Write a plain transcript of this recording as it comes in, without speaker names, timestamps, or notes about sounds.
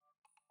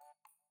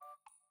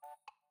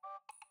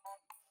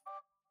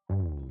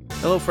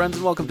Hello, friends,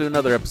 and welcome to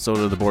another episode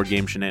of the Board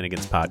Game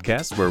Shenanigans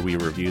podcast, where we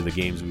review the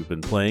games we've been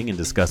playing and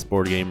discuss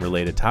board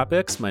game-related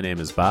topics. My name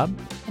is Bob.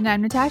 And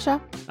I'm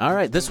Natasha. All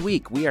right, this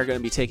week we are going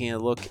to be taking a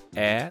look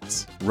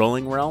at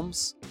Rolling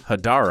Realms,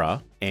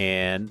 Hadara,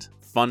 and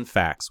Fun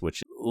Facts,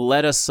 which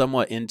led us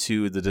somewhat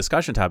into the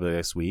discussion topic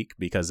this week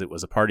because it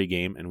was a party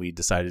game, and we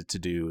decided to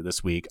do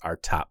this week our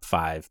top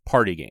 5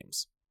 party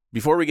games.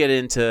 Before we get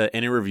into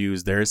any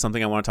reviews, there is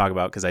something I want to talk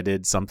about because I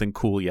did something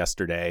cool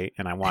yesterday,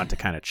 and I wanted to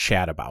kind of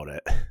chat about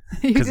it.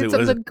 You did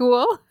something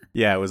cool?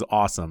 Yeah, it was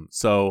awesome.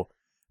 So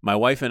my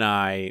wife and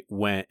I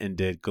went and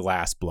did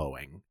glass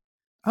blowing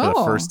for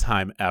the first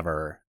time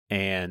ever,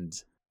 and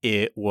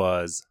it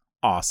was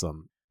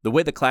awesome. The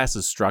way the class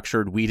is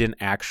structured, we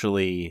didn't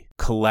actually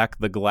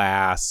collect the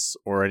glass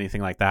or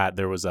anything like that.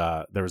 There was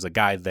a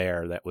guy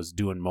there that was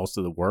doing most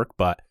of the work,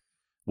 but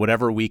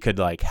whatever we could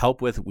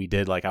help with, we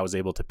did. I was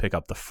able to pick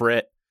up the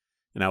frit,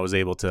 and I was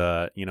able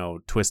to,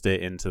 twist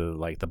it into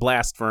the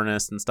blast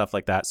furnace and stuff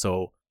like that.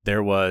 So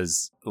there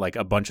was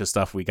a bunch of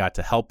stuff we got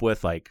to help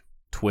with,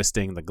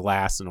 twisting the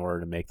glass in order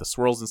to make the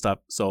swirls and stuff.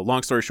 So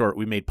long story short,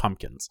 we made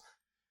pumpkins.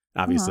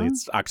 Obviously,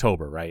 It's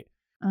October, right?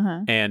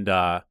 And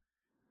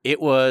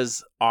it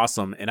was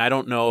awesome. And I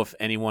don't know if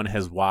anyone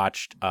has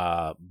watched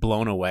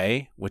Blown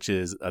Away, which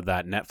is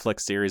that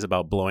Netflix series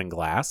about blowing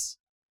glass.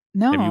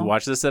 No. Have you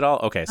watched this at all?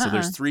 Okay, so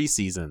there's 3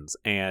 seasons,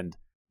 and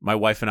my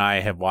wife and I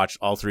have watched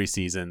all 3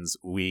 seasons.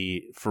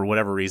 We, for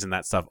whatever reason,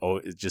 that stuff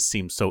it just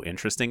seems so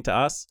interesting to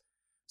us.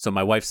 So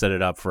my wife set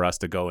it up for us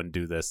to go and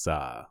do this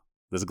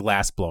this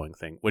glass blowing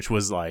thing, which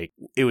was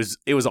it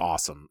was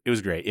awesome. It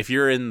was great. If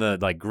you're in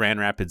the Grand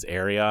Rapids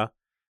area,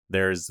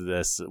 there's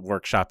this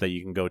workshop that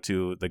you can go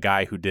to. The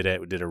guy who did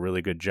it did a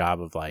really good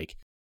job of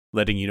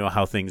letting you know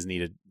how things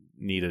need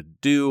to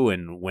do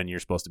and when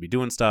you're supposed to be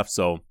doing stuff.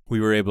 So we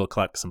were able to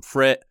collect some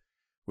frit.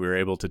 We were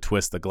able to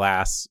twist the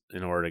glass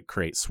in order to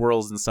create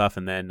swirls and stuff.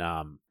 And then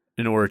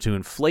in order to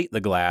inflate the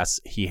glass,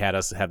 he had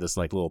us have this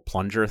little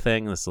plunger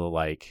thing, this little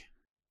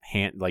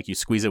hand, you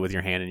squeeze it with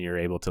your hand and you're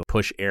able to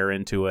push air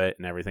into it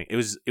and everything. It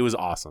was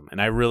awesome. And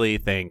I really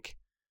think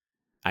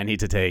I need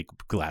to take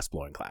glass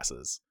blowing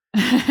classes.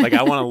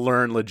 I want to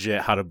learn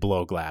legit how to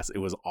blow glass. It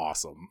was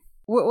awesome.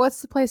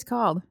 What's the place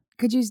called?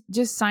 Could you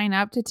just sign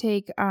up to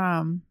take,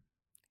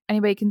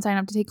 anybody can sign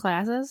up to take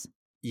classes?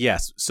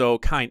 Yes. So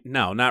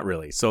no, not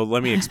really. So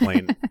let me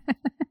explain.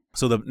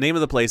 So the name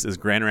of the place is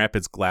Grand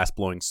Rapids Glass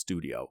Blowing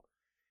Studio.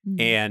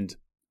 And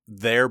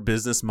their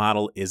business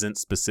model isn't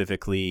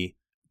specifically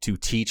to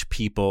teach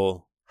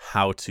people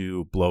how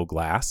to blow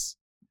glass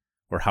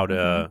or how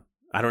to,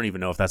 I don't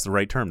even know if that's the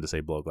right term to say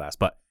blow glass,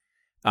 but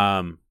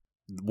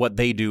what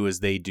they do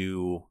is they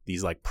do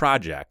these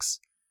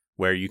projects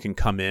where you can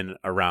come in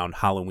around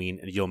Halloween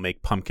and you'll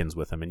make pumpkins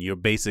with him, and you're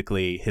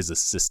basically his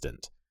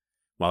assistant.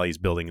 While he's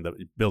building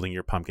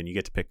your pumpkin, you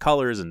get to pick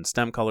colors and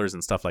stem colors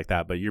and stuff like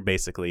that, but you're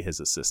basically his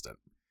assistant.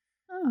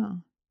 Oh.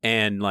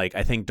 And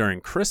I think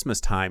during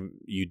Christmas time,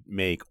 you'd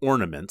make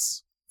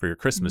ornaments for your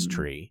Christmas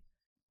tree,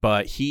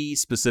 but he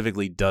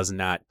specifically does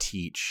not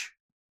teach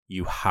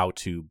you how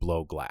to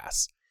blow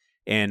glass.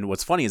 And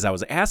what's funny is I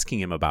was asking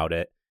him about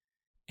it,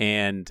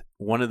 and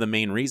one of the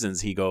main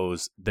reasons, he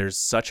goes, there's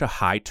such a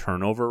high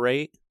turnover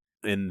rate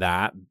in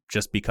that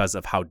just because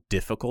of how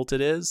difficult it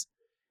is.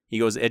 He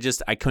goes,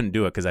 I couldn't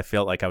do it because I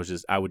felt like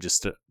I would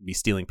just be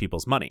stealing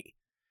people's money.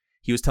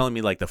 He was telling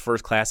me the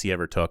first class he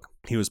ever took,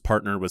 he was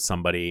partnered with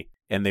somebody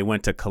and they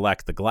went to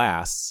collect the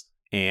glass,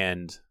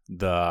 and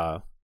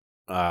the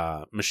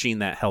machine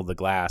that held the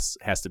glass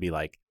has to be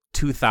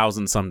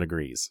 2,000 some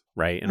degrees,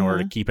 right? In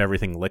order to keep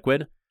everything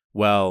liquid.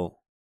 Well,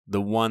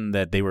 the one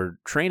that they were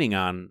training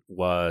on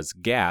was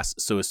gas.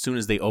 So as soon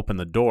as they opened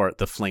the door,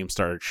 the flame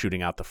started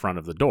shooting out the front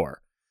of the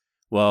door.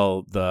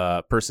 Well,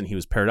 the person he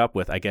was paired up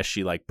with, I guess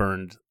she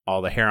burned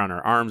all the hair on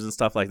her arms and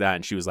stuff like that.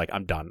 And she was like,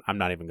 I'm done. I'm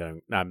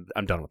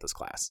done with this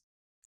class.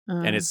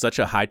 And it's such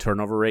a high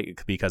turnover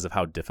rate because of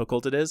how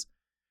difficult it is.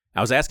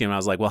 I was asking him, I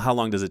was like, well, how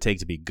long does it take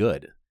to be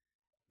good?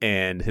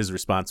 And his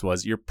response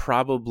was, you're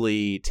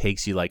probably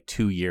takes you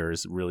 2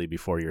 years really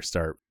before you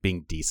start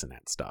being decent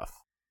at stuff.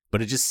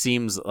 But it just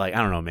seems I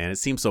don't know, man. It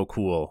seems so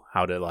cool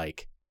how to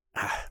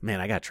man,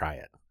 I got to try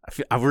it.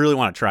 I really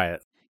want to try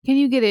it. Can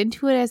you get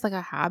into it as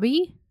a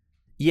hobby?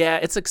 Yeah,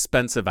 it's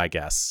expensive, I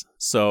guess.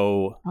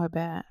 So I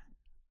bet.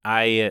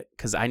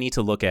 Because I need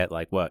to look at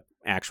what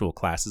actual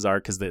classes are,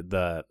 because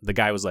the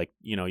guy was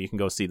you can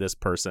go see this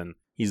person.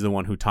 He's the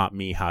one who taught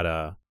me how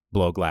to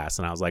blow glass,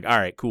 and I was like, all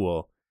right,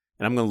 cool.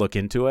 And I'm gonna look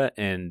into it,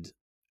 and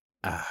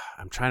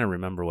I'm trying to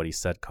remember what he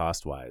said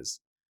cost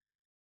wise,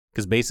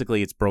 because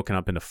basically it's broken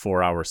up into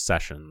 4-hour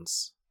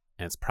sessions,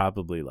 and it's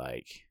probably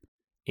 $80,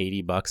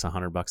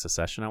 $100 a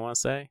session, I want to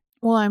say.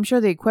 Well, I'm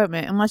sure the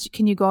equipment,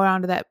 can you go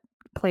down to that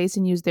place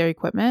and use their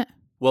equipment?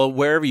 Well,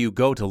 wherever you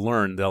go to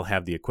learn, they'll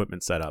have the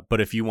equipment set up.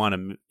 But if you want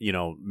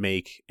to,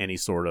 make any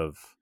sort of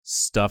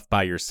stuff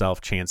by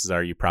yourself, chances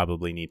are you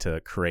probably need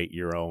to create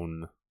your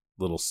own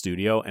little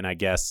studio. And I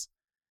guess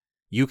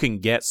you can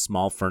get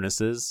small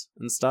furnaces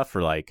and stuff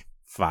for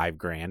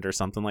 $5,000 or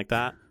something like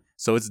that.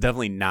 So it's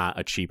definitely not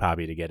a cheap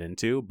hobby to get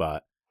into,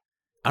 but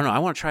I don't know. I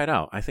want to try it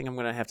out. I think I'm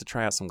going to have to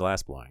try out some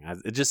glass blowing.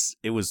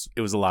 It was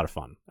a lot of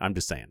fun. I'm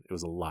just saying. It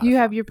was a lot of fun. You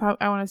have your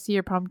I want to see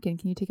your pumpkin.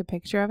 Can you take a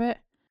picture of it?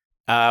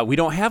 We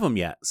don't have them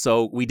yet.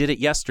 So we did it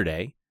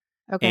yesterday.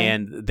 Okay.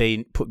 And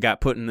they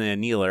got put in the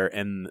annealer,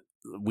 and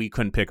we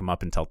couldn't pick them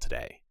up until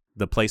today.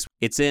 The place,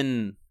 it's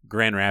in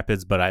Grand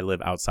Rapids, but I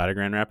live outside of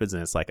Grand Rapids,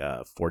 and it's like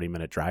a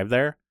 40-minute drive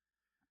there.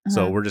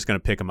 So we're just going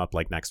to pick them up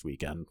like next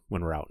weekend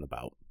when we're out and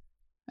about.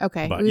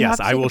 Okay. But yes,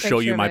 I will show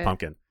you my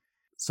pumpkin.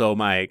 So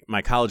my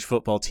college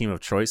football team of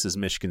choice is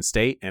Michigan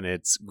State, and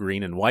it's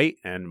green and white,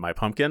 and my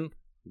pumpkin,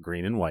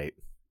 green and white.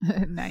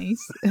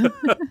 Nice.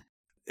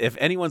 If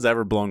anyone's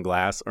ever blown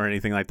glass or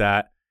anything like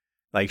that,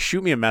 like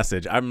shoot me a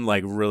message. I'm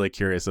like really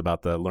curious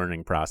about the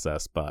learning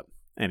process. But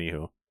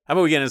anywho, how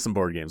about we get into some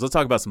board games? Let's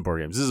talk about some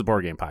board games. This is a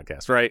board game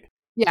podcast, right?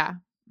 Yeah.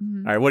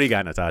 Mm-hmm. All right. What do you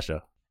got,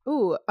 Natasha?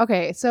 Ooh,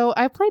 okay. So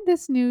I played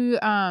this new,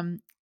 I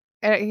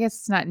guess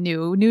it's not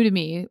new to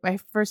me. My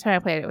first time I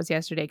played it was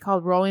yesterday,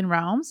 called Rolling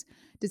Realms,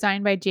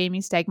 designed by Jamie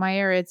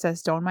Stonemaier. It's a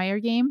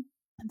Stonemaier game.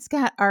 It's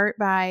got art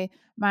by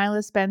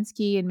Mila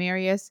Spensky and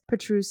Marius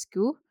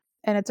Petrescu,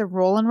 and it's a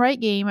roll and write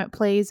game. It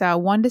plays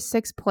 1 to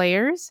 6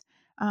 players,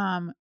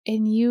 and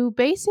you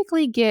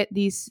basically get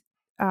these.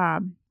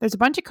 There's a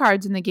bunch of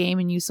cards in the game,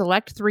 and you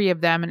select 3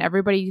 of them, and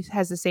everybody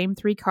has the same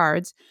 3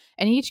 cards,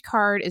 and each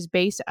card is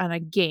based on a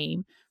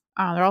game.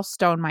 They're all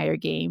Stonemaier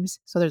games.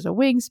 So there's a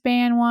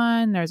Wingspan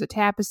one, there's a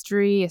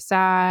Tapestry, a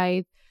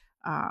Scythe,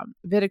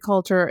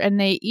 Viticulture, and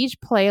they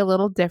each play a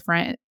little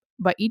different,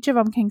 but each of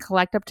them can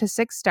collect up to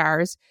 6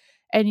 stars,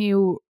 and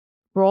you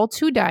roll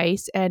 2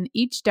 dice, and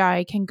each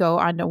die can go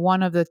onto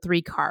one of the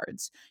 3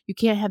 cards. You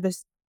can't have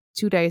this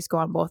 2 dice go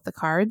on both the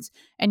cards,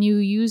 and you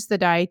use the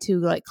die to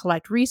like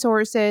collect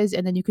resources,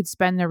 and then you could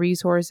spend the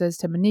resources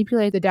to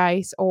manipulate the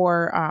dice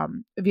or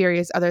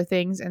various other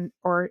things, and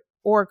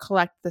or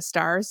collect the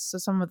stars. So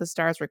some of the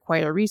stars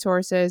require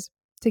resources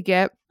to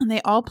get, and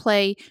they all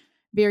play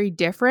very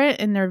different,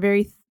 and they're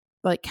very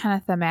like kind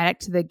of thematic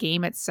to the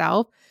game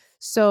itself.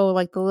 So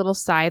like the little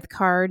Scythe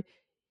card,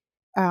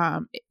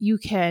 you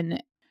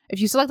can, if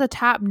you select the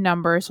top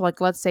number, so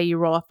like let's say you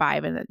roll a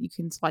 5 and then you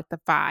can select the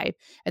 5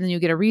 and then you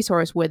get a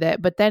resource with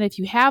it. But then if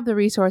you have the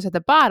resource at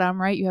the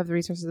bottom, right, you have the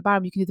resource at the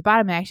bottom, you can do the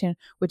bottom action,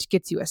 which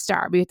gets you a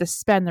star, but you have to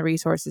spend the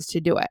resources to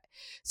do it.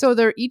 So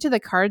each of the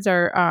cards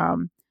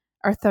are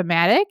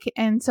thematic,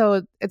 and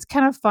so it's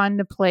kind of fun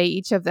to play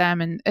each of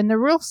them, and they're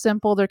real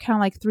simple. They're kind of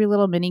like 3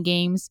 little mini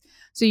games.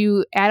 So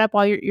you add up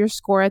all your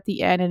score at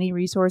the end. Any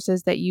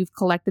resources that you've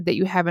collected that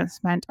you haven't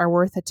spent are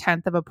worth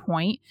 1/10 of a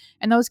point,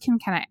 and those can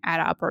kind of add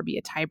up or be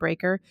a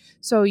tiebreaker.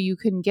 So you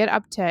can get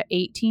up to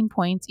 18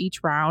 points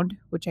each round,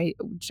 which I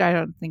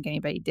don't think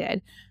anybody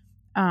did.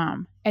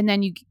 And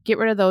then you get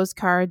rid of those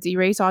cards,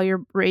 erase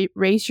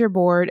your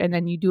board, and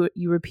then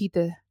you repeat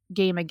the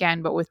game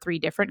again, but with 3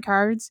 different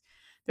cards.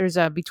 There's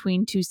a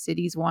Between Two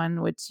Cities one,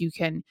 which you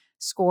can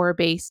score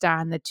based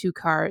on the 2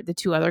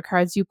 other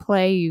cards you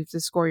play. You have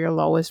to score your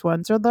lowest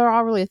one. So they're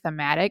all really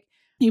thematic.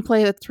 You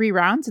play the 3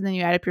 rounds, and then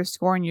you add up your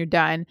score, and you're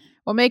done.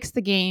 What makes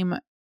the game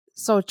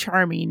so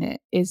charming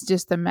is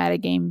just the meta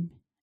game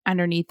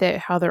underneath it,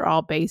 how they're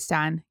all based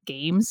on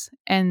games.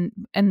 And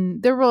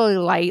they're really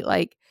light,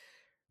 like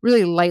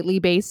really lightly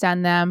based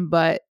on them,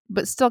 but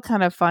still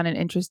kind of fun and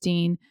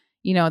interesting.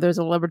 You know, there's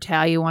a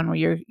Libertalia one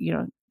where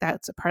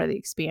that's a part of the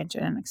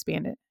expansion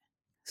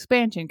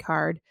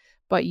card,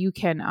 but you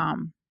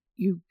can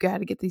you got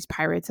to get these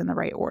pirates in the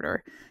right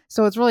order.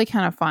 So it's really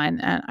kind of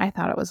fun, and I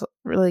thought it was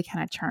really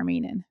kind of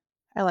charming, and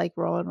I like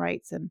roll and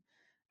writes, and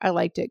I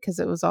liked it because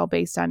it was all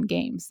based on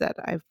games that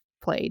I've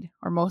played,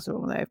 or most of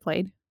them that I've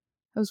played.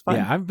 It was fun.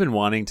 Yeah, I've been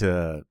wanting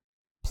to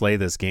play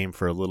this game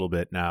for a little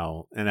bit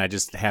now, and I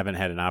just haven't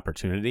had an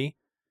opportunity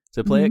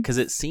to play it because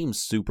it seems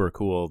super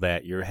cool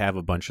that you have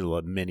a bunch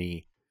of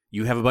mini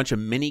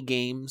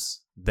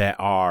games that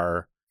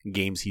are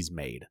games he's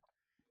made.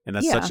 And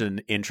that's such an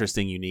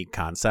interesting, unique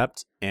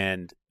concept.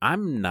 And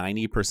I'm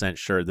 90%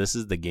 sure this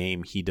is the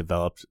game he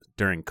developed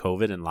during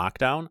COVID and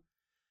lockdown.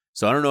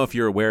 So I don't know if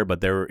you're aware,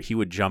 but he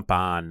would jump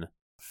on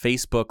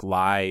Facebook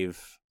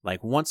Live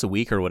like once a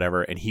week or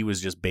whatever, and he was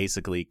just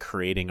basically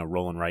creating a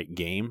roll and write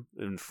game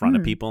in front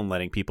of people and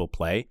letting people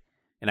play.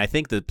 And I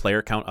think the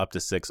player count up to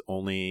 6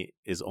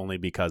 is only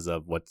because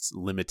of what's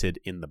limited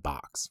in the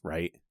box,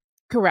 right?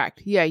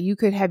 Correct. Yeah, you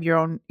could have your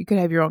own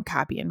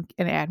copy and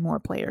add more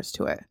players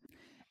to it.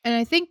 And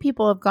I think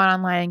people have gone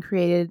online and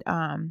created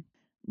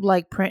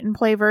like print and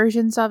play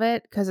versions of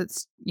it, because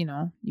it's,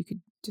 you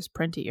could just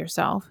print it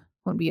yourself.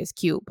 Wouldn't be as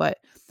cute, but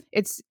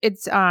it's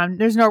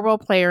there's no role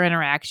player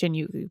interaction.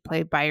 You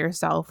play by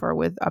yourself or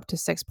with up to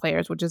 6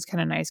 players, which is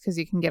kind of nice because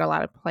you can get a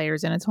lot of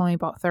players in. It's only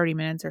about 30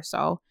 minutes or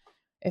so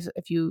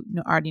if you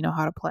already know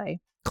how to play.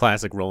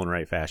 Classic roll and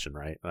write fashion,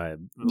 right?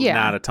 Yeah.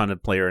 Not a ton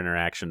of player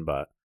interaction,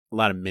 but a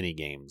lot of mini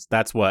games.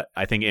 That's what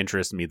I think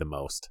interests me the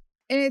most.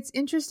 And it's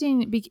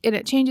interesting, and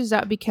it changes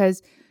up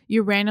because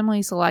you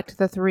randomly select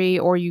the 3,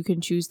 or you can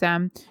choose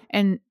them.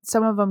 And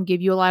some of them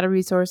give you a lot of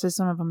resources.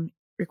 Some of them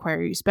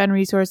require you to spend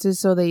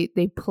resources. So they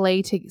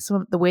play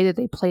the way that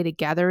they play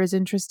together is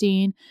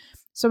interesting.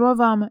 Some of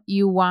them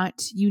you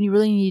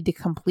really need to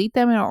complete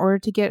them in order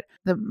to get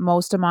the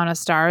most amount of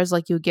stars.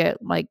 Like you get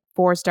like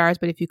 4 stars,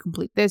 but if you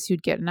complete this,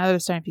 you'd get another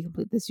star. If you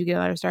complete this, you get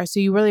another star. So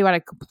you really want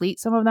to complete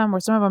some of them, or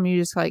some of them you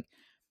just like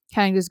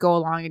kind of just go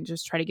along and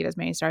just try to get as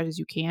many stars as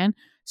you can.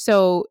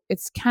 So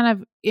it's kind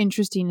of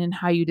interesting in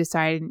how you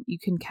decide. And you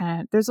can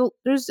kind of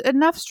there's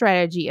enough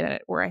strategy in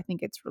it where I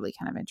think it's really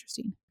kind of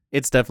interesting.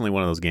 It's definitely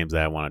one of those games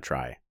that I want to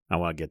try. I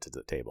want to get to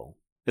the table.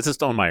 It's a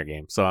Stonemaier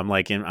game, so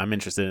I'm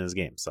interested in this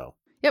game. So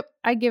yep,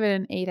 I give it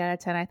an 8 out of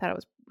 10. I thought it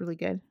was really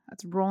good.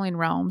 That's Rolling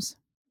Realms.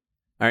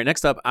 All right,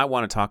 next up, I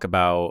want to talk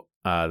about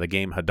the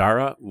game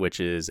Hadara, which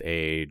is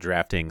a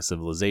drafting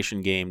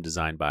civilization game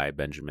designed by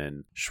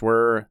Benjamin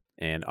Schwer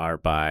and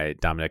art by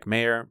Dominic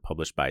Mayer,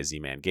 published by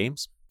Z-Man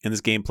Games. In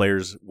this game,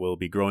 players will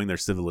be growing their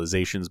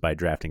civilizations by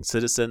drafting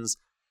citizens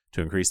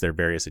to increase their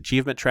various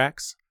achievement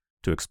tracks,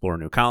 to explore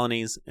new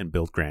colonies, and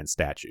build grand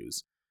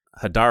statues.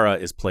 Hadara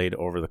is played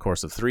over the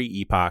course of 3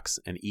 epochs,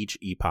 and each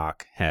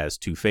epoch has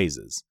 2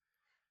 phases.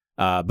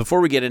 Before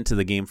we get into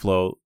the game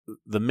flow,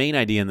 the main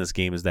idea in this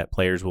game is that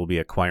players will be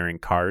acquiring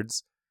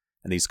cards,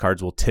 and these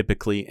cards will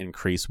typically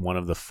increase one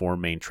of the 4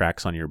 main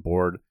tracks on your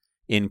board: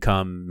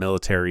 income,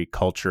 military,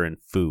 culture,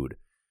 and food,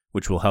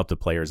 which will help the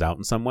players out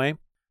in some way.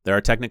 There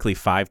are technically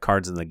 5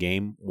 cards in the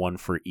game, 1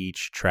 for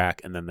each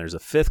track, and then there's a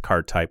 5th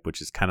card type,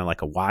 which is kind of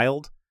like a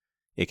wild.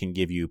 It can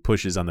give you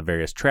pushes on the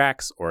various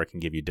tracks, or it can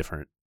give you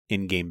different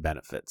in-game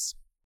benefits.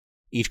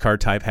 Each card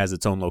type has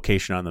its own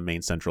location on the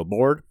main central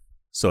board.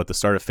 So at the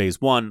start of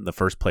Phase 1, the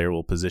first player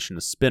will position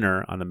a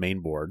spinner on the main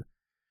board,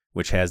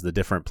 which has the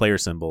different player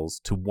symbols,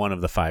 to one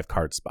of the 5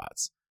 card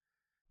spots.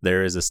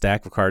 There is a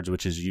stack of cards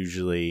which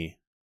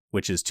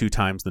is 2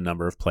 times the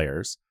number of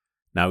players.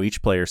 Now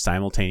each player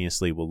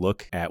simultaneously will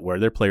look at where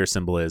their player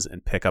symbol is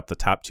and pick up the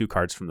top 2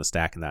 cards from the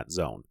stack in that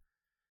zone.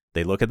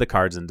 They look at the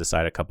cards and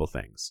decide a couple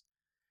things.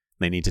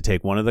 They need to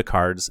take one of the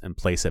cards and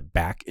place it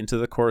back into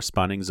the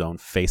corresponding zone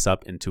face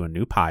up into a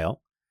new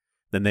pile.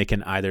 Then they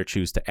can either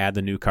choose to add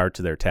the new card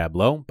to their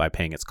tableau by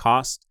paying its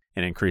cost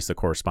and increase the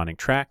corresponding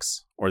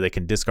tracks, or they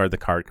can discard the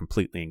card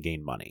completely and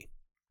gain money.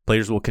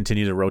 Players will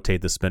continue to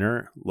rotate the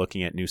spinner,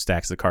 looking at new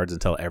stacks of cards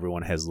until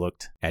everyone has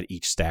looked at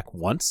each stack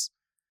once.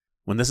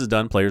 When this is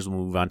done, players will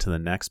move on to the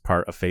next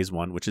part of Phase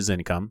 1, which is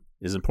income.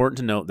 It is important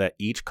to note that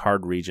each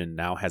card region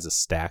now has a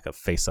stack of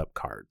face-up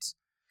cards,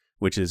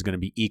 which is going to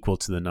be equal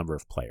to the number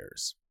of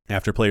players.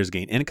 After players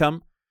gain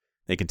income,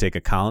 they can take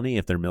a colony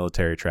if their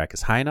military track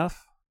is high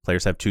enough.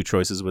 Players have 2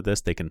 choices with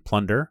this. They can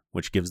plunder,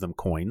 which gives them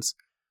coins,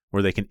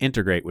 or they can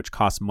integrate, which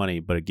costs money,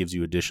 but it gives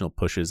you additional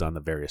pushes on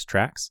the various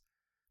tracks.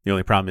 The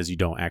only problem is you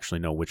don't actually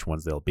know which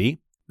ones they'll be.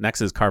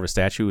 Next is carve a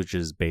statue, which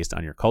is based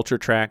on your culture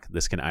track.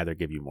 This can either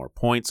give you more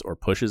points or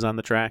pushes on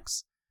the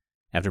tracks.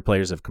 After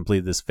players have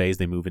completed this phase,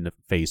 they move into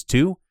Phase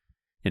 2.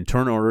 In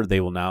turn order, they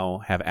will now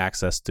have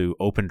access to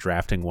open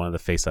drafting one of the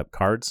face-up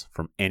cards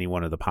from any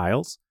one of the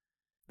piles.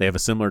 They have a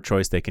similar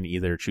choice. They can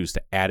either choose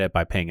to add it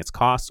by paying its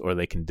cost, or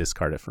they can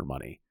discard it for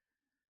money.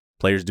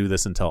 Players do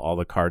this until all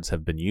the cards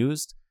have been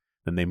used.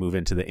 Then they move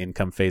into the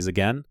income phase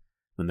again.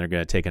 Then they're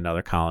going to take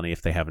another colony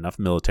if they have enough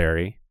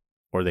military,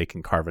 or they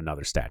can carve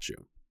another statue.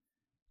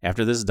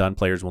 After this is done,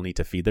 players will need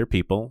to feed their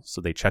people,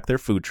 so they check their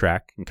food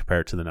track and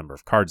compare it to the number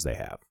of cards they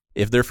have.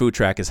 If their food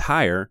track is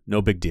higher,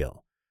 no big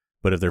deal.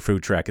 But if their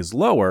food track is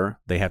lower,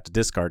 they have to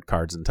discard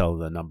cards until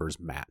the numbers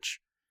match.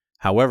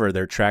 However,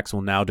 their tracks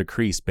will now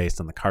decrease based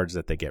on the cards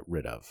that they get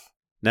rid of.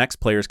 Next,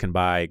 players can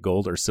buy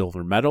gold or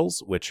silver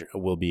medals, which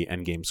will be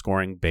endgame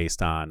scoring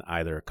based on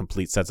either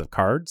complete sets of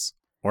cards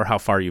or how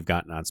far you've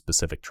gotten on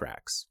specific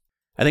tracks.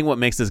 I think what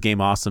makes this game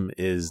awesome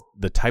is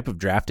the type of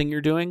drafting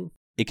you're doing.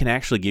 It can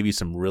actually give you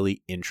some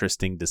really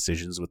interesting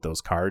decisions with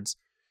those cards,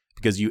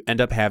 because you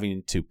end up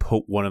having to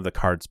put one of the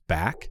cards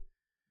back,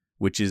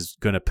 which is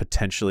going to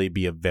potentially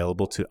be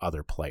available to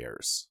other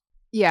players.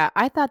 Yeah,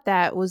 I thought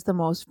that was the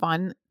most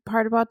fun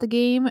part about the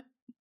game.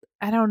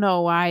 I don't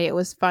know why it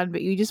was fun,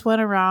 but you just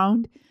went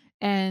around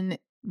and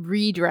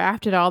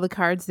redrafted all the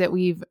cards that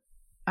we've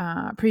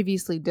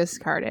previously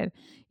discarded,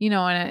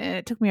 and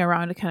it took me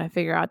around to kind of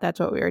figure out that's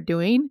what we were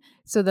doing.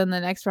 So then the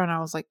next round I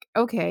was like,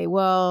 okay,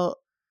 well,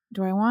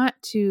 I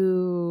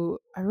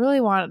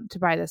really want to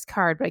buy this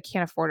card, but I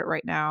can't afford it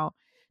right now.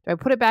 Do I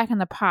put it back in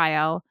the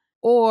pile,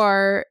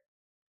 or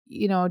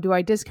do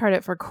I discard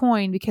it for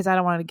coin because I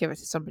don't want to give it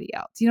to somebody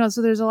else?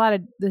 So there's a lot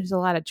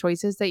of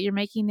choices that you're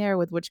making there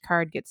with which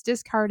card gets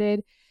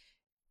discarded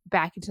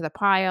back into the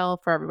pile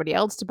for everybody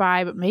else to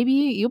buy, but maybe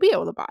you'll be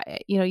able to buy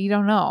it. You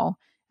don't know.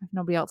 If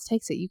nobody else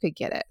takes it, you could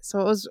get it. So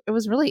it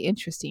was really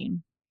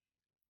interesting.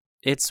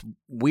 It's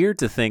weird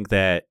to think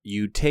that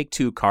you take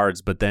 2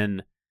 cards, but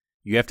then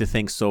you have to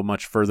think so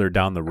much further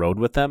down the road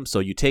with them. So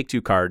you take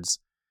 2 cards,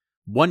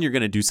 one you're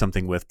going to do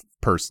something with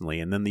personally,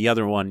 and then the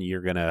other one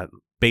you're going to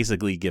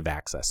basically give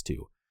access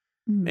to.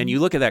 Mm-hmm. And you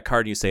look at that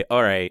card and you say,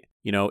 all right,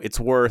 it's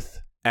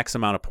worth X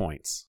amount of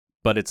points,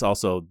 but it's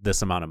also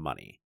this amount of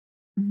money.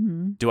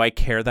 Mm-hmm. Do I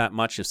care that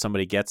much if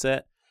somebody gets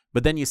it?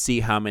 But then you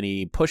see how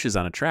many pushes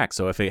on a track.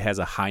 So if it has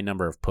a high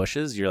number of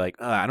pushes, you're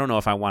like, I don't know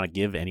if I want to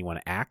give anyone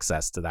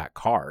access to that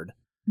card.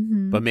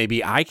 but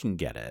maybe I can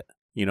get it.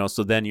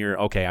 So then you're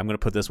okay, I'm going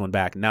to put this one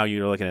back. Now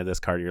you're looking at this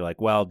card. You're like,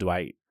 well,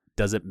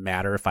 does it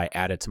matter if I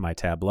add it to my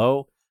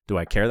tableau? Do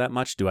I care that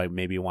much? Do I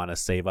maybe want to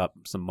save up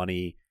some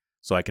money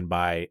so I can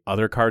buy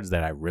other cards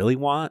that I really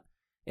want?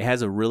 It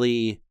has a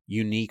really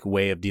unique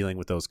way of dealing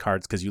with those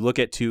cards because you look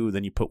at 2,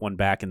 then you put 1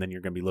 back, and then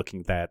you're going to be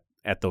looking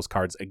at those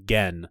cards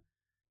again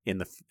in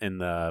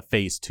the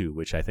phase 2,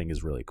 which I think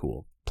is really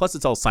cool. Plus,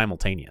 it's all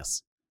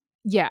simultaneous.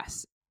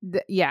 Yes.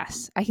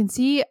 Yes. I can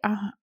see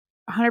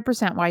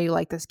 100% why you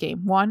like this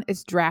game. One,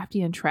 it's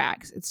drafting and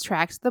tracks. It's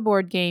tracks the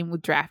board game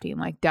with drafting.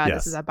 Like, duh, Yes,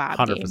 this is a Bob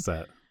 100%.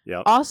 game.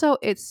 Yep. Also,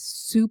 it's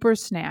super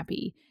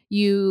snappy.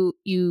 You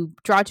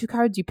draw 2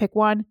 cards, you pick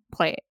one,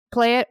 play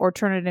it, or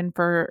turn it in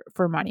for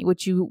money,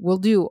 which you will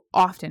do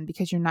often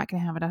because you're not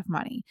going to have enough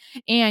money.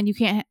 And you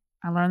can't.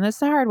 I learned this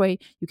the hard way.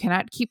 You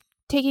cannot keep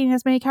taking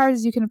as many cards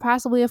as you can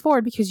possibly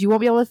afford because you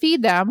won't be able to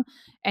feed them,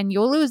 and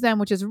you'll lose them,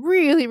 which is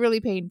really, really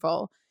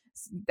painful.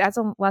 That's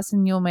a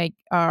lesson you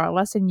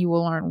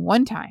will learn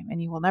one time,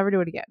 and you will never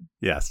do it again.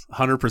 Yes,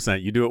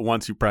 100%. You do it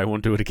once, you probably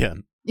won't do it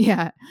again.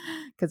 Yeah,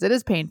 because it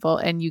is painful,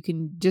 and you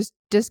can just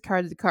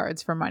discard the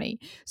cards for money.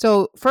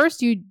 So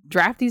first you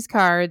draft these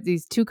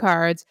 2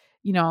 cards,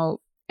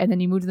 and then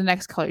you move to the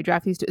next color. You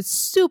draft these 2. It's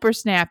super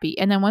snappy.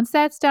 And then once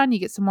that's done, you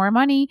get some more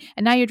money,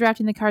 and now you're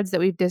drafting the cards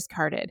that we've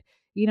discarded,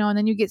 and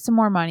then you get some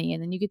more money,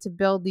 and then you get to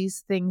build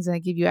these things that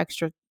give you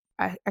extra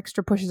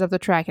pushes up the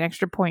track and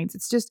extra points.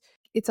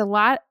 It's a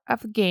lot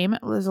of a game.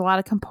 There's a lot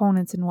of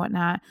components and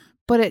whatnot,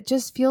 but it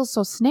just feels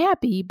so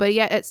snappy, but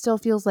yet it still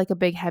feels like a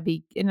big,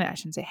 heavy, and I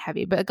shouldn't say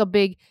heavy, but like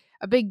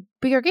a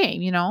bigger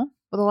game,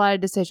 with a lot of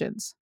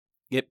decisions.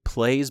 It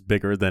plays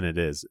bigger than it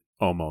is,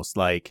 almost.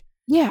 Like,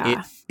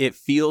 yeah, it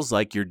feels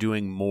like you're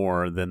doing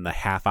more than the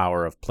half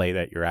hour of play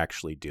that you're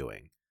actually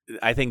doing.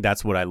 I think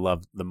that's what I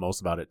love the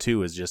most about it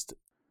too, is just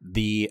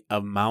the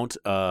amount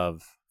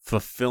of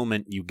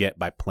fulfillment you get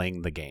by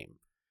playing the game.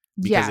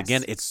 Because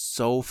again, it's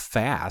so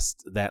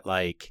fast that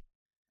like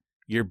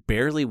you're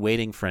barely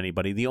waiting for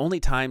anybody. The only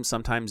time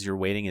sometimes you're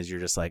waiting is you're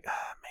just like, oh,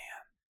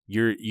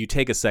 man. You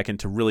take a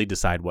second to really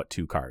decide what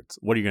 2 cards.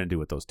 What are you going to do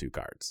with those 2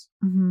 cards?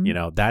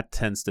 Mm-hmm. That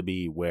tends to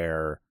be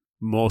where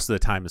most of the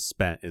time is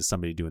spent, is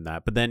somebody doing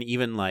that. But then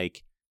even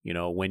like,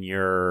 when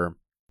you're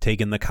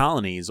taking the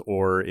colonies,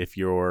 or if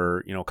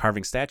you're,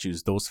 carving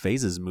statues, those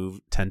phases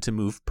tend to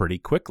move pretty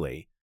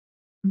quickly.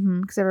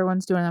 Because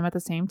everyone's doing them at the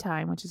same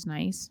time, which is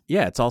nice.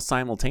 Yeah, it's all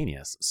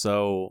simultaneous.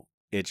 So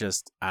it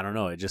just, I don't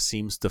know, it just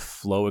seems to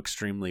flow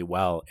extremely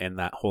well. And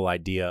that whole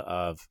idea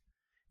of,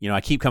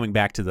 I keep coming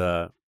back to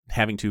the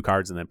having 2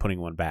 cards and then putting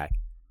 1 back.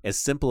 As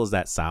simple as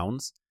that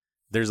sounds,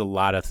 there's a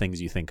lot of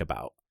things you think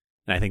about.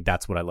 And I think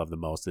that's what I love the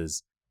most,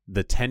 is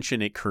the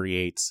tension it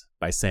creates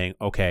by saying,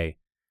 okay,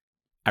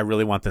 I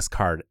really want this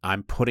card.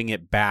 I'm putting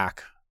it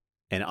back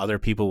and other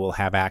people will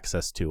have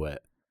access to it.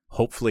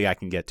 Hopefully I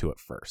can get to it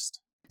first.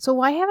 So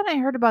why haven't I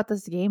heard about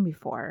this game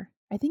before?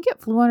 I think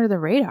it flew under the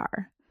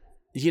radar.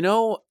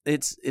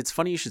 It's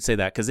funny you should say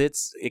that, because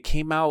it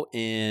came out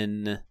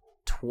in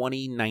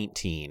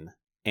 2019,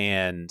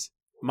 and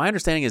my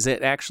understanding is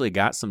it actually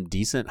got some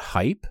decent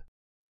hype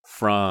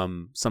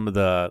from some of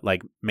the,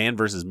 like, Man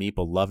vs.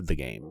 Meeple loved the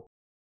game,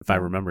 if I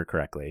remember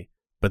correctly.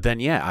 But then,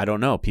 yeah, I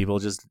don't know. People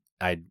just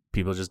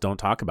don't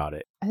talk about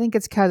it. I think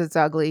it's because it's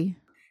ugly.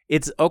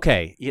 It's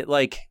okay.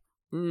 The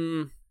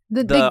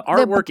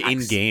artwork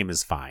in game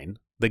is fine.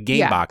 The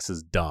game box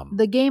is dumb.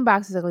 The game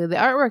box is ugly. The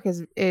artwork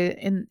is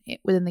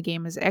within the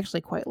game is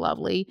actually quite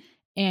lovely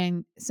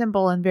and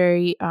simple and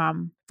very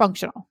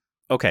functional.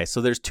 Okay, so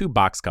there's 2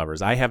 box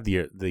covers. I have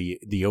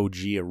the OG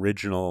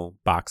original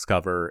box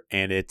cover,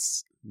 and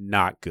it's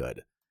not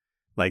good.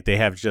 Like, they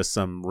have just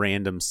some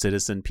random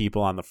citizen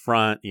people on the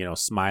front,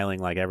 smiling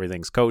like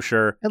everything's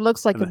kosher. It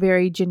looks like a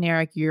very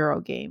generic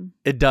Euro game.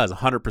 It does,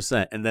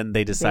 100%. And then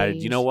they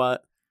decided, you know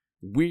what?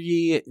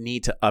 We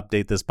need to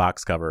update this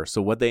box cover.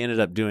 So what they ended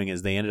up doing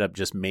is they ended up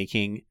just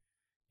making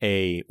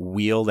a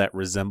wheel that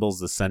resembles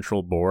the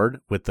central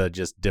board with the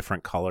just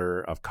different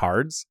color of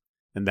cards.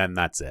 And then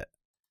that's it.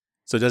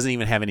 So it doesn't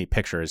even have any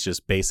picture. It's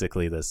just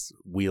basically this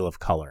wheel of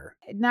color.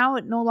 Now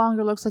it no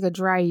longer looks like a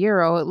dry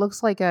Euro. It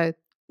looks like a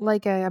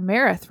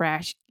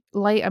Amerithrash,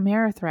 light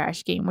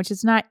Amerithrash game, which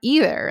is not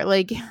either.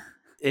 Like,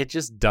 it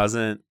just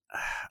doesn't,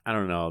 I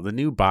don't know. The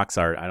new box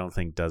art, I don't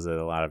think does it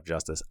a lot of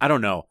justice. I don't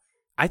know.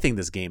 I think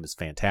this game is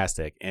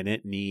fantastic, and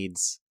it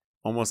needs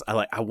almost,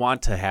 I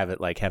want to have it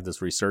have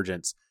this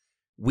resurgence.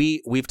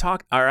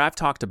 I've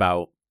talked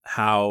about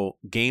how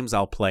games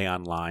I'll play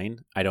online,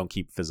 I don't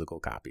keep physical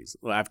copies.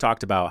 I've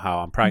talked about how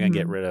I'm probably going to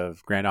get rid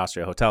of Grand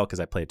Austria Hotel because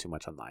I play it too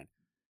much online.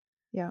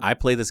 Yeah. I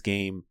play this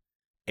game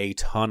a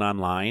ton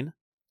online,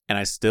 and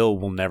I still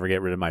will never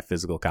get rid of my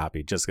physical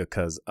copy just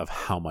because of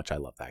how much I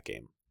love that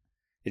game.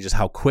 It's just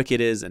how quick it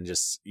is, and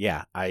just,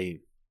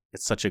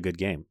 it's such a good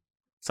game.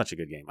 Such a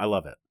good game. I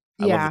love it.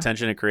 I love the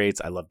tension it creates.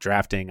 I love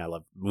drafting. I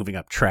love moving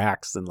up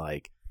tracks, and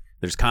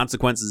there's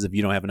consequences if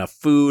you don't have enough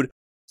food.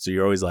 So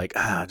you're always like,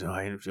 do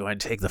I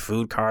take the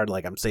food card?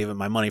 Like, I'm saving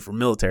my money for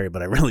military,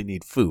 but I really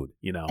need food,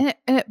 And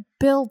it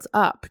builds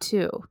up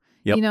too.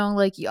 Yep.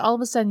 Like all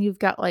of a sudden you've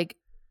got like,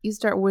 you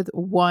start with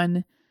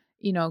one,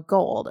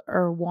 gold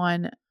or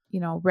one,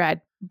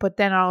 red, but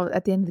then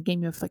at the end of the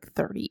game you have like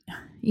 30,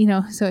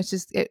 so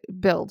it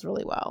builds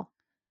really well.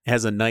 It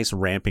has a nice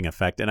ramping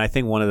effect. And I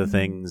think one of the Mhm.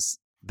 things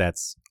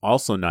that's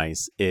also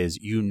nice is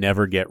you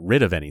never get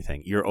rid of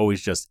anything. You're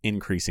always just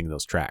increasing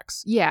those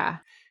tracks. Yeah.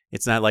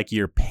 It's not like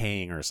you're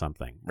paying or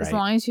something, right? As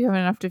long as you have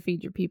enough to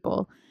feed your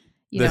people,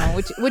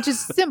 which is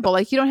simple.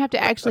 Like you don't have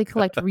to actually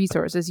collect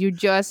resources. You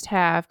just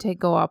have to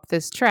go up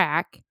this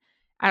track.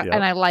 Yep.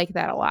 And I like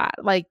that a lot.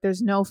 Like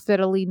there's no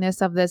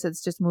fiddliness of this.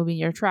 It's just moving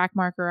your track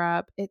marker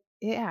up.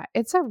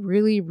 It's a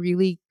really,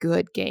 really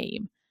good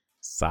game.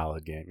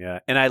 Solid game. Yeah.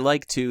 And I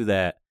like too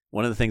that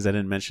one of the things I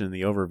didn't mention in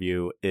the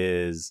overview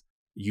is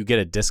you get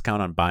a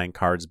discount on buying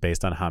cards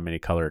based on how many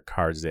color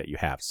cards that you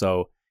have.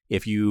 So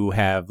if you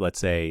have, let's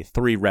say,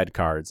 3 red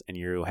cards and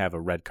you have a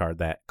red card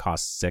that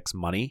costs 6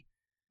 money,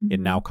 it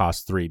now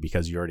costs 3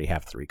 because you already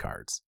have 3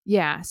 cards.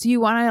 Yeah. So you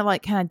want to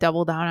like kind of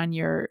double down on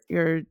your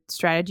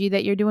strategy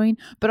that you're doing.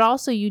 But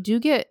also you do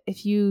get,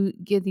 if you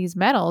get these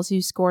medals,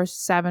 you score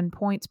 7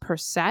 points per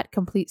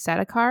complete set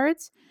of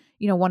cards,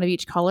 one of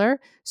each color.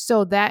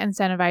 So that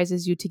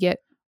incentivizes you to get,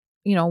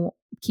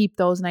 keep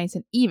those nice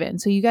and even.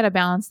 So you got to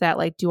balance that.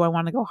 Like, do I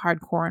want to go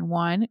hardcore in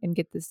one and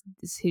get this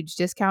huge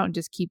discount and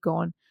just keep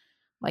going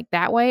like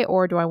that way?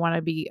 Or do I want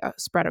to be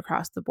spread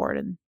across the board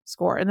and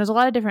score? And there's a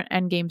lot of different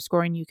end game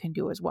scoring you can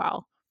do as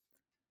well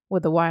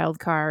with the wild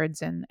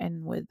cards and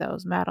with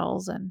those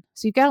medals. And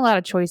so you've got a lot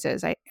of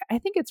choices. I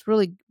think it's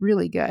really,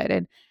 really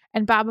good.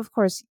 And Bob, of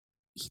course,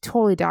 he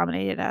totally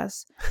dominated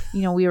us.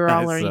 We were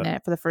all learning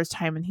it for the first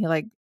time and he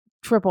like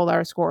tripled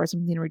our score or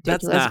something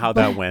ridiculous. That's not how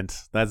that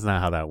went. That's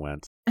not how that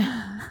went.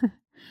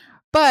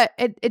 But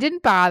it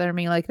didn't bother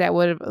me like that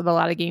would have a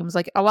lot of games.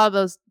 Like a lot of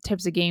those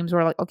types of games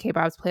where like, okay,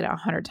 Bob's played it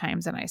 100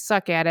 times and I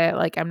suck at it.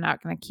 Like I'm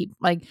not going to keep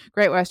like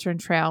Great Western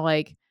Trail.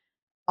 Like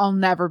I'll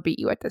never beat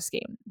you at this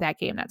game. That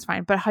game, that's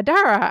fine. But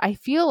Hadara, I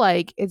feel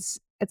like it's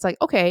like,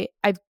 okay,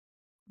 I've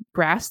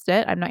grasped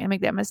it. I'm not going to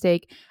make that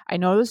mistake. I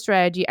know the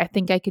strategy. I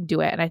think I could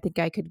do it. And I think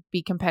I could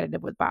be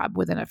competitive with Bob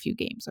within a few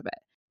games of it.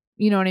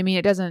 You know what I mean?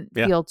 It doesn't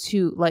feel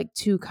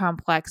too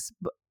complex.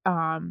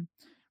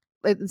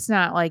 It's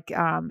not like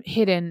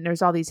hidden.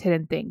 There's all these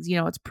hidden things.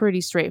 It's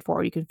pretty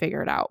straightforward. You can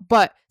figure it out,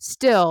 but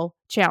still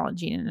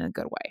challenging in a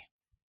good way.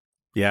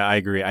 Yeah, I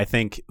agree. I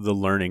think the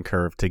learning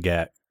curve to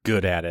get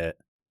good at it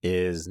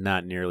is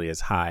not nearly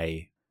as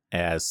high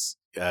as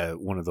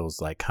one of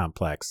those like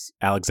complex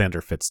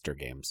Alexander Pfister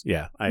games.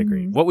 Yeah, I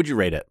agree. What would you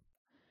rate it?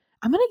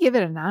 I'm going to give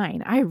it a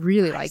 9. I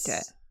really liked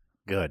it.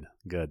 Good.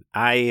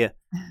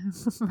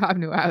 Bob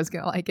knew I was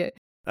going to like it.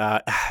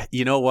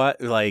 You know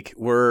what? Like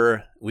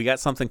we got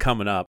something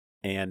coming up.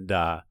 And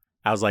I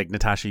was like,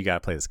 Natasha, you got to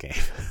play this game.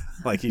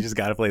 Like, you just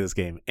got to play this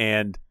game.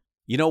 And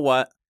you know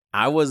what?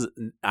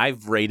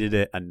 I've rated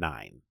it a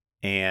 9.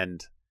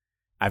 And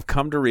I've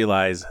come to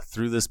realize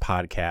through this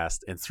podcast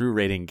and through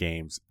rating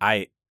games,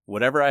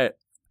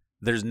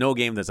 there's no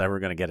game that's ever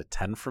going to get a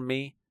 10 from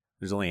me.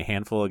 There's only a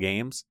handful of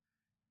games.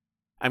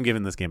 I'm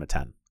giving this game a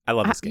 10. I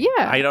love this game.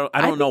 Yeah. I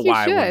don't know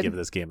why I wouldn't give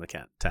this game a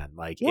 10.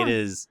 Like, it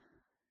is,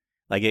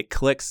 like, it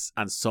clicks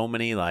on so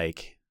many,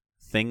 like,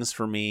 things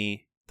for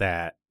me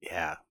that,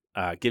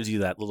 gives you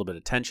that little bit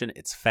of tension.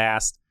 It's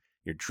fast.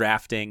 You're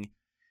drafting.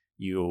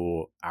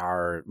 You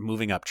are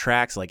moving up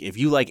tracks. Like, if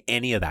you like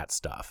any of that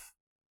stuff,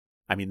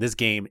 I mean, this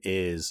game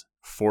is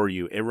for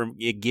you.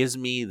 It gives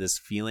me this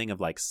feeling of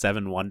like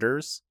 7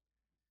 Wonders,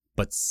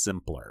 but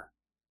simpler.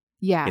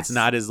 Yeah. It's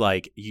not as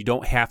like, you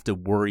don't have to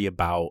worry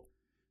about,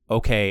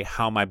 okay,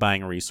 how am I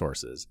buying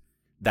resources?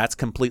 That's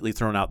completely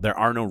thrown out. There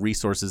are no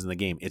resources in the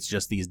game. It's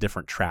just these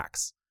different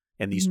tracks.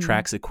 And these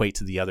tracks equate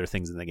to the other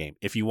things in the game.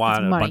 If you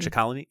want bunch of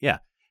colonies, if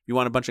you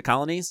want a bunch of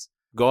colonies,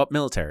 go up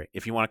military.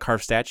 If you want to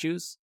carve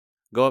statues,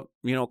 go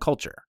up,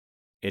 culture.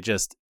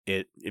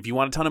 If you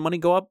want a ton of money,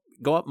 go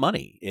up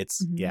money.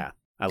 It's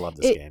I love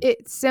this game.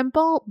 It's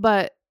simple,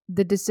 but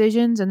the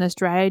decisions and the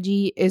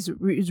strategy is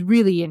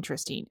really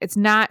interesting. It's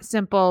not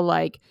simple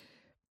like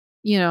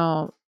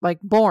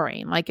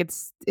boring. Like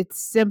it's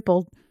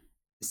simple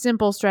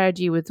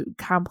strategy with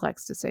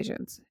complex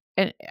decisions.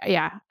 And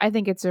I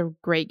think it's a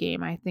great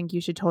game. I think you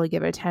should totally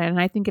give it a 10.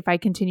 And I think if I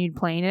continued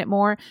playing it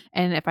more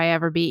and if I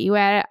ever beat you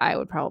at it, I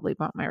would probably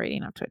bump my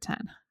rating up to a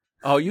 10.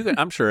 Oh, you can.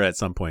 I'm sure at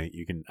some point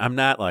you can. I'm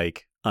not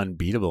like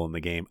unbeatable in the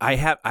game. I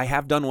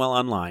have done well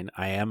online.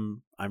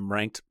 I'm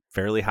ranked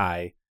fairly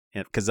high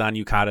because on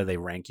Yucata they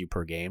rank you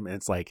per game. And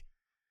it's like,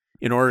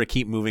 in order to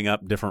keep moving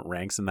up different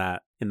ranks in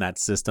that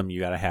system, you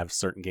got to have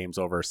certain games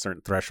over a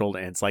certain threshold,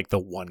 and it's like the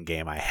one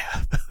game I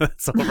have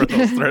that's over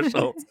those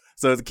thresholds.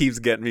 So it keeps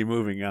getting me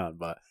moving on.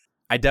 But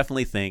I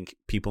definitely think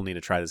people need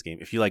to try this game.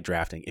 If you like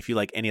drafting, if you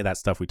like any of that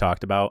stuff we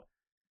talked about,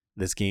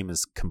 this game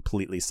is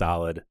completely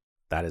solid.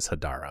 That is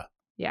Hadara.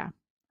 Yeah,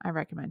 I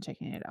recommend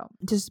checking it out.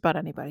 Just about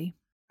anybody.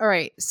 All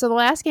right, so the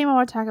last game I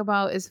want to talk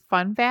about is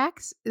Fun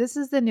Facts. This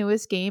is the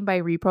newest game by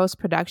Repos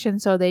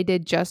Productions. So they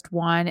did Just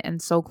One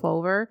and So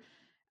Clover.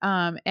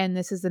 And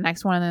this is the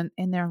next one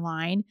in their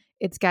line.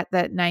 It's got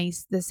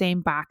the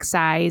same box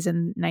size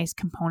and nice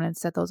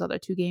components that those other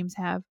two games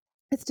have.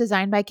 It's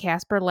designed by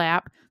Casper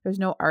Lapp. There's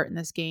no art in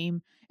this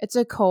game. It's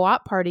a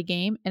co-op party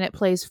game, and it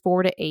plays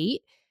 4 to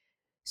 8.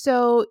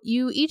 So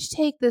you each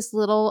take this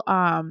little,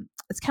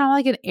 it's kind of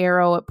like an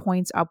arrow. It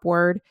points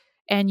upward,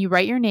 and you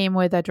write your name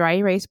with a dry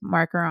erase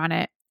marker on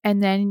it.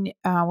 And then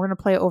we're going to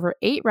play over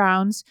 8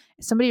 rounds.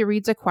 Somebody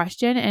reads a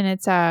question, and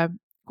it's a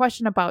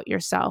question about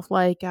yourself,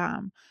 like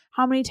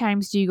how many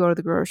times do you go to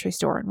the grocery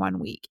store in 1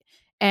 week?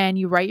 And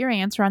you write your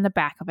answer on the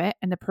back of it,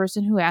 and the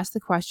person who asked the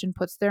question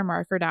puts their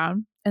marker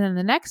down, and then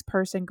the next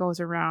person goes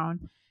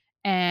around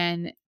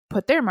and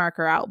put their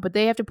marker out, but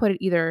they have to put it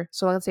either.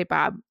 So let's say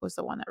Bob was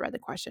the one that read the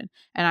question,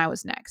 and I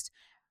was next.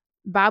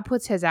 Bob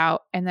puts his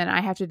out, and then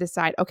I have to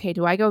decide, okay,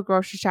 do I go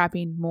grocery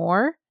shopping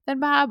more than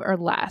Bob or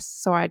less?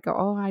 So I'd go,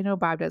 oh, I know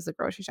Bob does the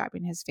grocery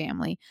shopping, his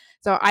family.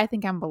 So I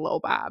think I'm below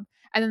Bob.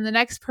 And then the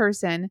next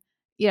person,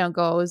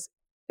 goes,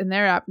 and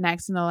they're up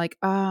next, and they're like,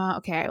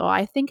 okay, well,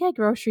 I think I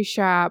grocery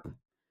shop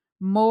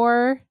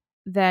more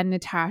than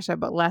Natasha,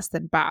 but less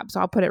than Bob. So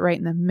I'll put it right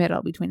in the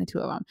middle between the two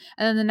of them.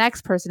 And then the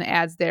next person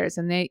adds theirs,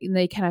 and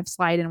they kind of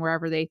slide in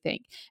wherever they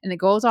think. And it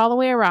goes all the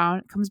way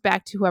around, comes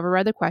back to whoever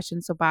read the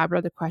question. So Bob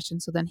read the question.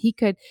 So then he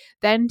could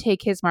then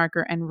take his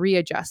marker and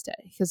readjust it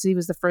because he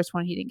was the first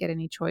one. He didn't get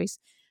any choice.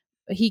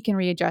 But he can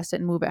readjust it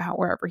and move it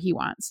wherever he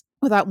wants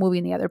without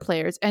moving the other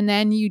players. And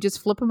then you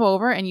just flip them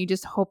over, and you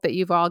just hope that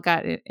you've all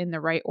got it in the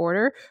right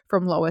order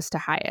from lowest to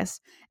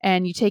highest.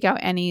 And you take out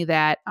any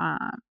that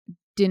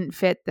didn't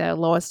fit the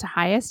lowest to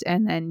highest,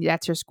 and then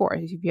that's your score.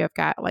 If you have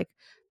got like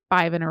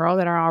 5 in a row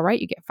that are all right,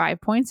 you get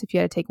 5 points. If you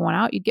had to take one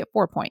out, you'd get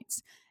 4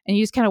 points. And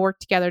you just kind of work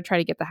together to try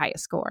to get the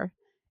highest score.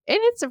 And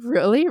it's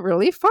really,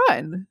 really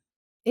fun.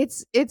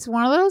 It's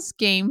one of those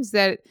games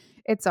that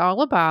it's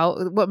all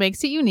about. What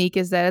makes it unique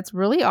is that it's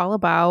really all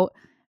about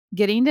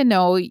getting to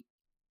know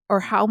or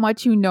how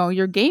much you know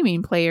your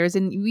gaming players.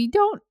 And we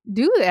don't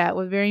do that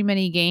with very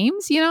many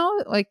games,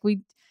 like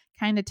we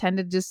kind of tend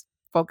to just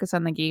focus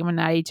on the game and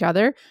not each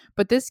other.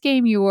 But this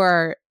game,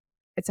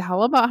 it's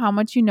all about how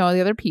much you know the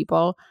other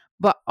people,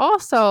 but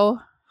also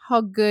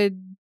how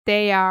good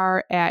they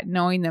are at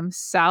knowing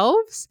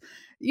themselves.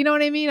 You know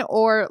what I mean?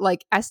 Or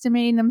like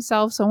estimating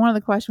themselves. So one of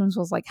the questions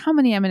was like, how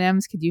many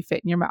M&Ms could you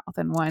fit in your mouth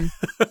in one?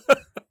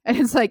 And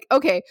it's like,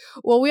 okay,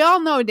 well, we all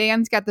know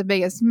Dan's got the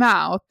biggest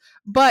mouth,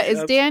 but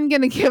is Dan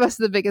going to give us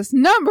the biggest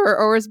number,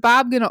 or is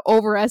Bob going to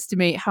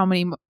overestimate how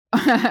many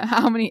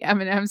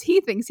M&Ms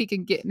he thinks he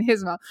can get in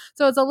his mouth?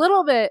 So it's a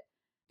little bit,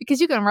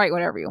 because you can write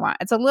whatever you want.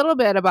 It's a little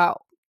bit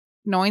about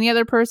knowing the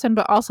other person,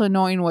 but also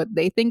knowing what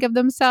they think of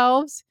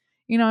themselves.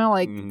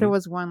 There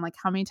was one, like,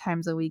 how many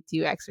times a week do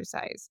you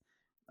exercise?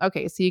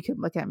 Okay, so you could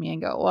look at me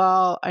and go,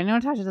 well, I know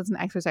Natasha doesn't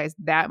exercise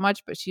that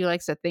much, but she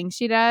likes to think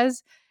she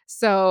does.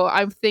 So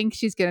I think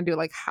she's going to do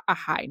like a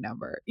high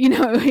number,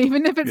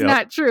 even if it's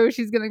not true,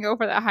 she's going to go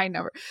for that high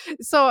number.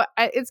 So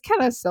it's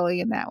kind of silly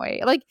in that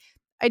way. Like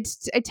I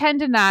tend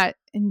to not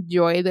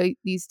enjoy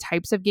these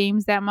types of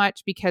games that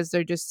much because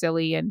they're just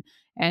silly and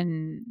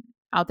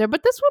out there.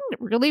 But this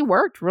one really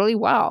worked really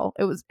well.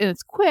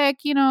 It's quick,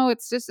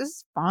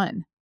 it's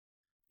fun.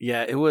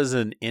 Yeah, it was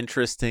an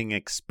interesting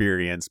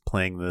experience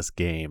playing this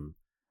game.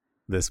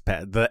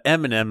 The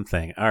M&M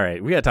thing. All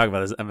right, we got to talk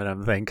about this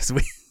M&M thing because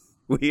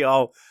we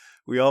all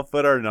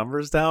put our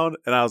numbers down,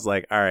 and I was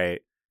like, all right,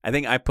 I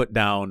think I put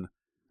down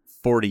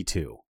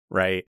 42,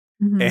 right?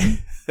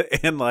 Mm-hmm.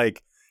 And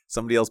like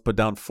somebody else put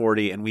down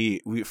 40, and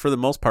we for the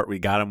most part we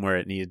got them where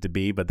it needed to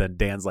be, but then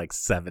Dan's like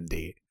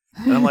 70,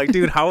 and I'm like,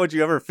 dude, how would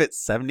you ever fit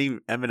 70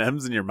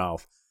 M&Ms in your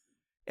mouth?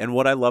 And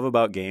what I love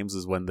about games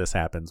is when this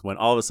happens, when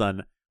all of a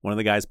sudden one of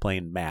the guys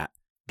playing, Matt,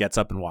 gets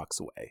up and walks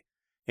away.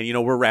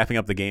 And, we're wrapping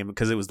up the game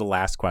because it was the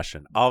last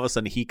question. All of a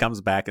sudden, he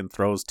comes back and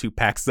throws 2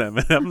 packs of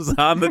M&Ms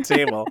on the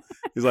table.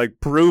 He's like,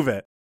 prove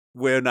it.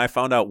 When I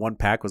found out one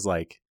pack was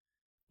like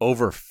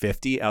over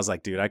 50, I was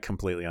like, dude, I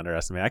completely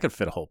underestimated. I could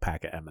fit a whole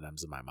pack of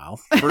M&Ms in my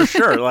mouth for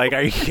sure. Like,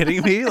 are you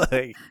kidding me?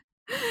 Like,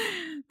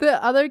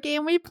 the other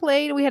game we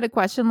played, we had a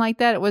question like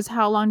that. It was,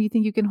 how long do you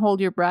think you can hold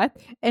your breath?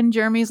 And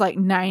Jeremy's like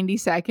 90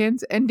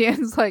 seconds. And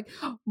Dan's like,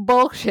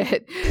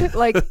 bullshit.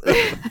 Like,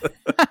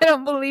 I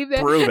don't believe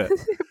it. Prove it.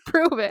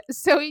 Prove it.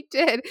 So he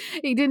did.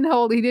 He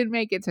didn't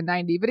make it to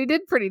 90, but he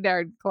did pretty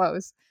darn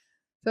close.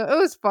 So it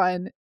was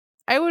fun.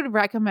 I would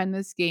recommend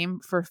this game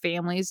for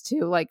families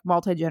too, like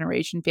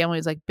multi-generation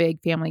families, like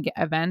big family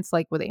events,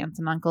 like with aunts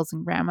and uncles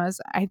and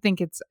grandmas. I think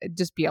it'd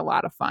just be a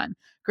lot of fun.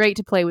 Great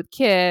to play with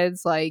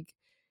kids. Like,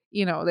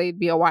 they'd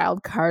be a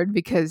wild card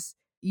because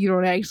you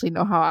don't actually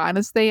know how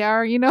honest they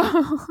are,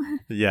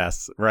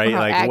 Yes, right. How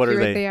like, what are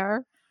they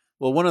are.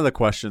 Well, one of the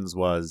questions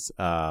was,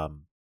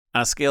 on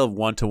a scale of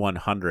 1 to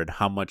 100,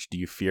 how much do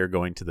you fear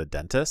going to the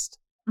dentist?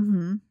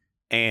 Mm-hmm.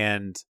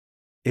 And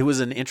it was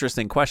an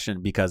interesting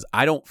question because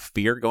I don't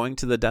fear going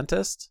to the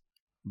dentist,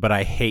 but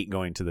I hate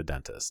going to the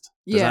dentist.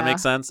 Does that make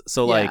sense?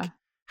 So, like,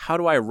 how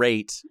do I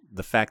rate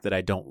the fact that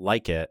I don't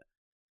like it,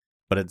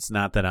 but it's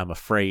not that I'm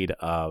afraid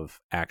of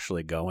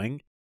actually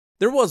going?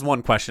 There was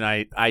one question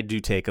I do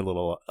take a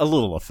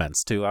little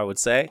offense to, I would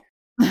say.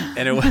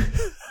 And it was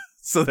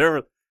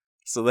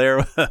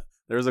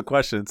there was a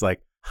question. It's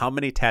like, how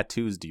many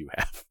tattoos do you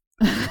have?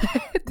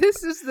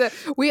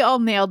 We all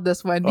nailed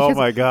this one. Oh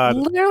my God.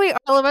 Literally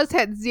all of us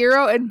had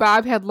 0 and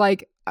Bob had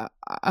like,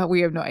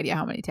 we have no idea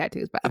how many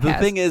tattoos Bob has. The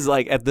thing is,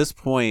 like, at this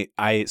point,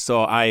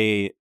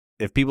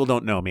 if people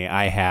don't know me,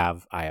 I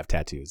have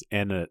tattoos,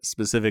 and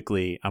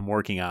specifically I'm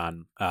working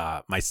on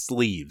my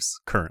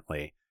sleeves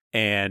currently.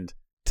 And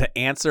to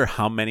answer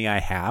how many I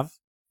have,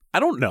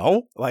 I don't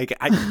know. Like,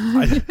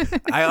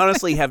 I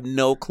honestly have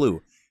no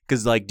clue.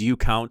 Because, like, do you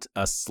count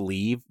a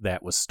sleeve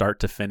that was start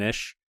to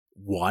finish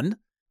 1?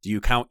 Do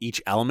you count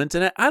each element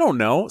in it? I don't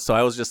know. So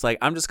I was just like,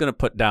 I'm just going to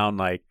put down,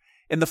 like,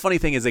 and the funny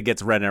thing is it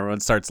gets read and everyone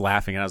starts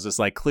laughing. And I was just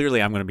like,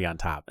 clearly I'm going to be on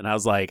top. And I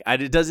was like,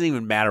 it doesn't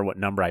even matter what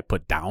number I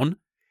put down.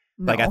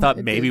 No, like, I thought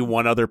maybe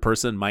one other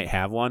person might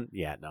have one.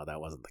 Yeah, no,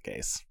 that wasn't the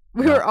case.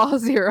 We were all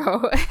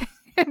 0.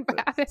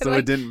 So like,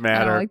 it didn't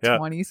matter. Like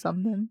 20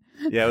 something.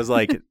 Yeah, it was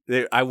like,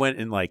 I went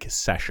in like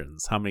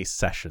sessions. How many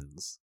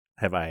sessions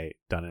have I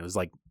done? It was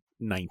like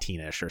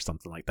 19-ish or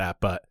something like that.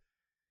 But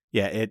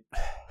yeah,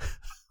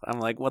 I'm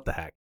like, what the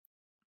heck?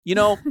 You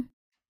know,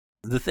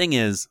 the thing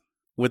is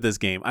with this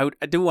game, I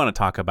do want to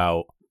talk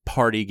about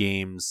party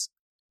games.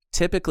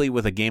 Typically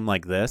with a game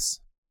like this,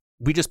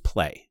 we just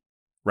play,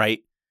 right?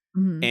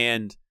 Mm-hmm.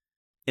 And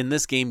in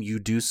this game, you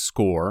do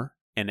score.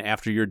 And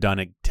after you're done,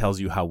 it tells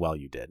you how well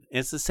you did. And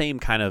it's the same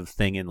kind of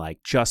thing in like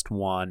Just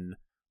One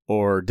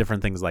or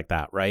different things like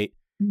that, right?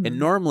 Mm-hmm. And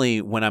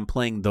normally when I'm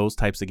playing those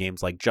types of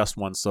games like Just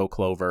One, So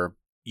Clover,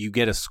 you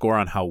get a score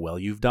on how well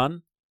you've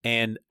done.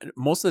 And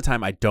most of the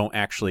time I don't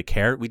actually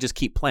care. We just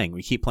keep playing.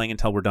 We keep playing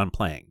until we're done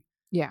playing.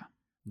 Yeah.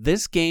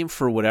 This game,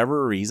 for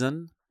whatever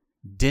reason,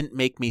 didn't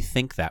make me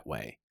think that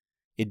way.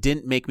 It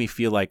didn't make me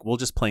feel like we'll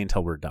just play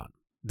until we're done.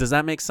 Does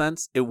that make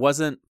sense? It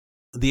wasn't,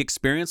 the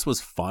experience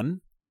was fun,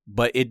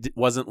 but it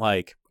wasn't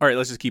like, all right,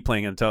 let's just keep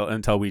playing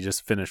until we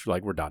just finish,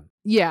 like we're done.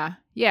 Yeah.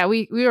 Yeah.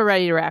 We were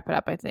ready to wrap it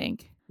up, I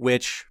think.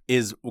 Which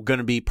is going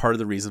to be part of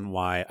the reason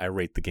why I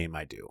rate the game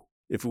I do.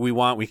 If we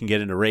want, we can get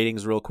into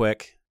ratings real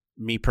quick.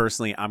 Me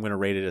personally, I'm going to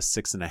rate it a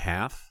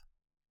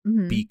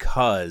 6.5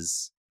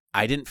 because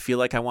I didn't feel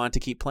like I wanted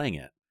to keep playing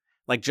it.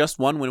 Like Just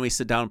One, when we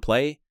sit down and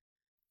play,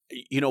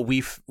 you know,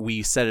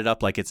 we set it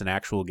up like it's an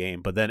actual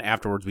game, but then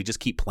afterwards we just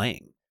keep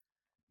playing.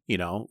 You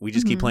know, we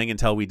just keep playing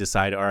until we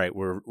decide, all right,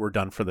 we're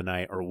done for the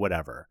night or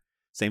whatever.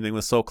 Same thing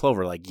with Soul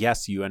Clover. Like,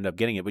 yes, you end up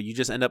getting it, but you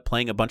just end up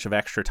playing a bunch of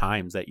extra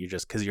times that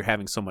because you're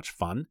having so much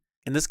fun.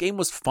 And this game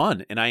was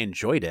fun and I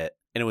enjoyed it.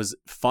 And it was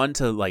fun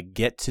to like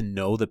get to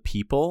know the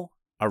people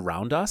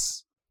around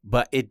us,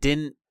 but it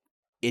didn't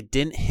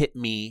hit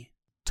me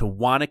to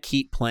want to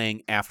keep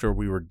playing after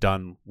we were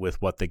done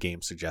with what the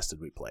game suggested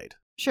we played.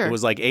 Sure. It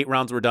was like 8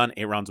 rounds were done,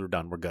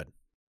 we're good.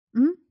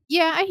 Mm-hmm.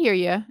 Yeah, I hear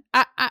you.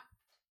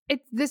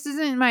 This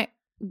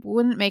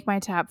wouldn't make my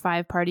top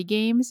 5 party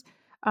games.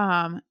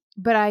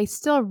 But I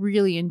still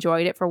really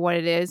enjoyed it for what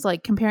it is.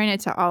 Like comparing it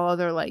to all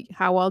other, like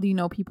how well do you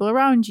know people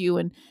around you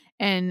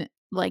and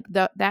like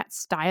that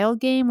style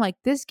game, like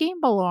this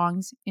game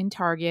belongs in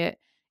Target,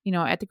 you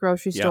know, at the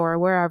grocery store,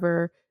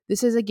 wherever.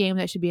 This is a game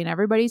that should be in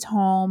everybody's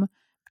home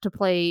to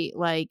play,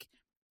 like,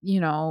 you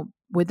know,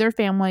 with their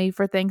family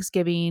for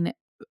Thanksgiving.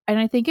 And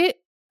I think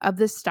of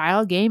this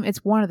style game,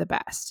 it's one of the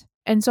best.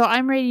 And so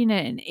I'm rating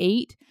it an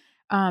 8,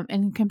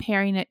 and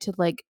comparing it to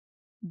like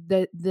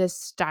this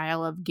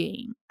style of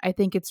game. I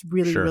think it's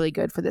really, really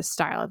good for this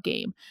style of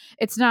game.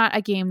 It's not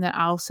a game that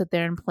I'll sit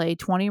there and play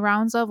 20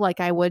 rounds of like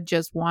I would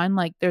Just One.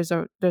 Like there's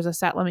a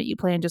set limit you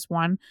play in Just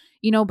One,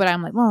 you know, but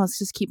I'm like, well, let's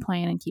just keep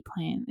playing,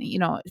 you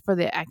know, for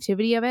the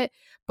activity of it.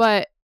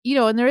 But, you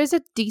know, and there is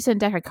a decent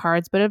deck of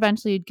cards, but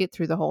eventually you'd get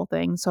through the whole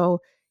thing. So,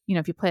 you know,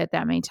 if you play it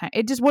that many times,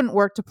 it just wouldn't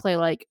work to play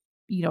like,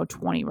 you know,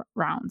 20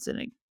 rounds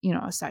in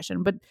a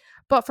session.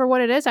 But for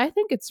what it is, I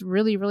think it's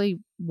really, really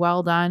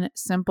well done,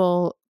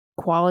 simple,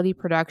 quality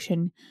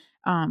production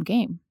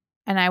game.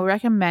 And I would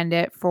recommend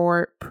it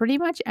for pretty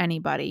much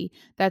anybody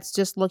that's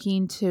just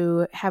looking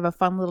to have a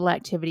fun little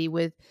activity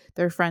with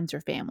their friends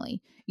or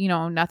family. You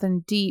know,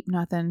 nothing deep,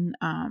 nothing,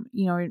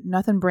 you know,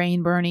 nothing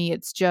brain burny.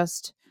 It's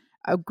just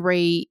a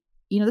great,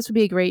 you know, this would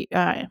be a great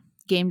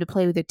game to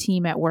play with a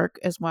team at work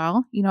as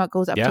well. You know, it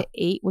goes up to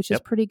 8, which is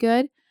pretty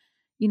good.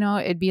 You know,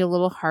 it'd be a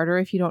little harder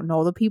if you don't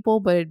know the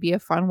people, but it'd be a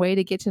fun way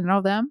to get to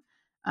know them.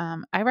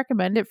 I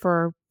recommend it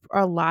for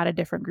a lot of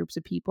different groups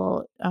of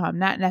people,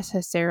 not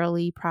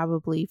necessarily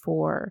probably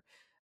for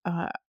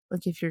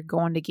like if you're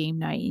going to game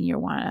night and you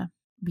want to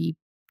be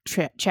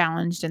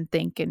challenged and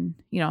think and,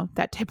 you know,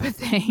 that type of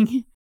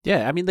thing.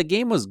 Yeah, I mean, the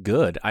game was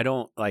good. I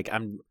don't like,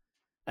 I'm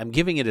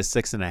giving it a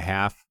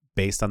 6.5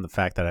 based on the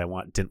fact that I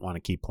didn't want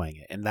to keep playing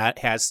it. And that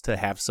has to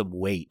have some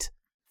weight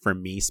for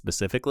me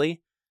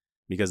specifically,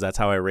 because that's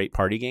how I rate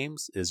party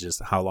games, is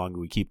just how long do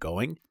we keep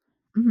going.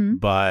 Mm-hmm.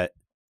 But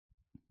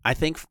I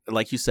think,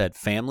 like you said,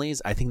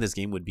 families, I think this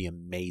game would be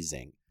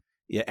amazing.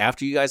 Yeah,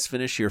 after you guys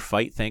finish your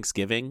fight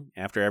Thanksgiving,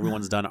 after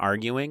everyone's done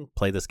arguing,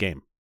 play this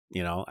game.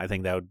 You know, I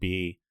think that would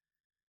be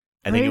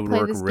I think it would play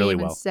work this really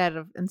game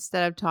well.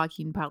 instead of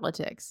talking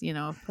politics,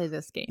 play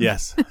this game.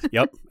 Yes.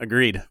 Yep.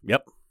 Agreed.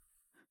 Yep.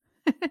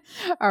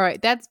 All right,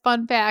 that's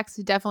fun facts.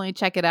 Definitely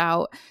check it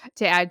out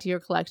to add to your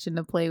collection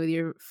to play with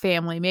your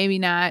family. Maybe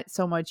not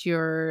so much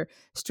your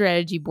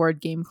strategy board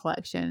game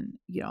collection,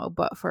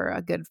 but for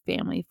a good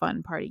family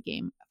fun party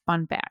game.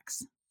 Fun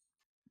facts.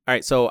 All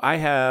right, so I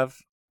have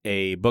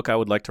a book I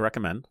would like to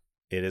recommend.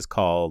 It is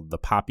called The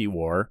Poppy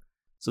War.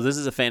 So this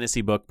is a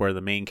fantasy book where the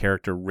main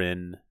character,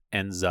 Rin,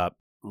 ends up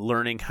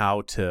learning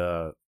how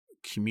to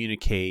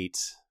communicate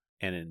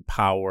and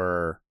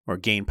empower or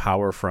gain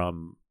power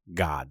from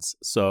gods.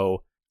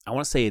 So I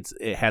want to say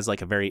it has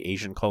like a very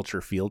Asian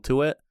culture feel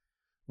to it,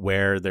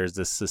 where there's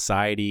this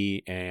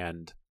society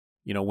and,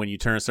 when you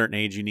turn a certain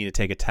age, you need to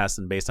take a test,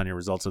 and based on your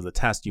results of the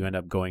test, you end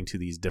up going to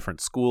these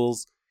different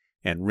schools.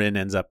 And Rin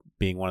ends up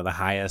being one of the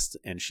highest,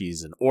 and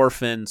she's an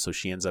orphan, so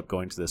she ends up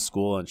going to this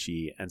school, and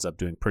she ends up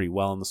doing pretty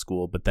well in the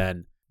school. But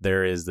then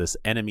there is this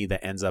enemy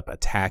that ends up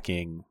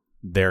attacking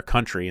their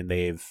country, and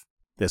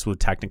this would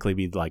technically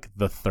be like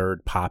the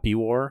third Poppy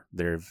War.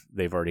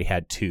 They've already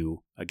had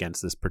 2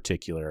 against this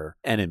particular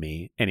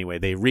enemy. Anyway,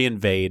 they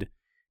reinvade,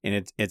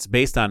 and it's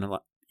based on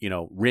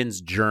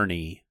Rin's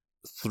journey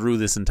through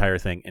this entire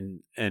thing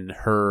and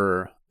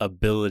her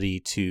ability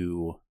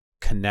to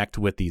connect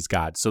with these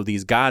gods. So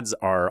these gods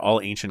are all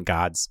ancient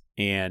gods,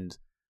 and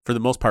for the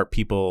most part,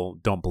 people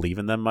don't believe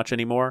in them much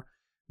anymore.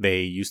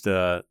 They used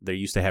to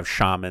have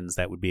shamans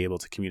that would be able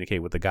to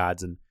communicate with the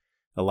gods, and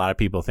a lot of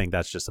people think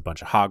that's just a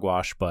bunch of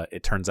hogwash, but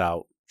it turns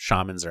out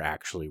shamans are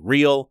actually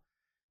real,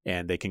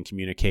 and they can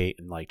communicate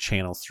and like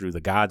channel through the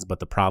gods.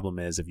 But the problem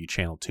is, if you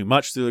channel too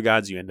much through the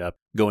gods, you end up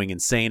going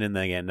insane, and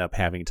they end up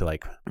having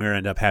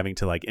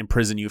to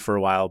imprison you for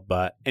a while.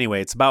 But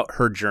anyway, it's about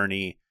her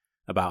journey,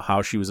 about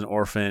how she was an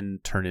orphan,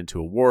 turned into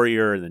a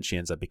warrior, and then she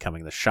ends up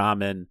becoming the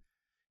shaman.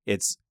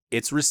 It's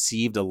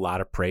received a lot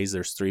of praise.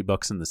 There's 3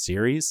 books in the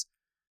series.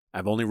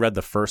 I've only read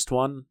the first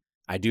one.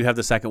 I do have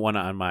the second one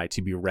on my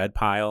to be read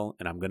pile,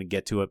 and I'm going to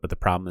get to it, but the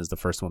problem is the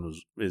first one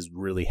is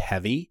really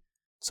heavy,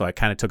 so I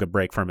kind of took a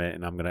break from it,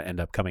 and I'm going to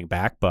end up coming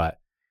back. But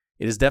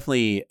it is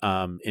definitely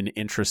an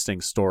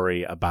interesting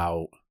story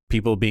about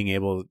people being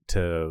able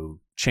to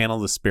channel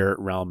the spirit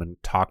realm and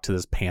talk to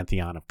this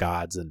pantheon of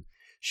gods, and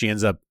she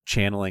ends up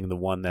channeling the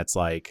one that's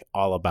like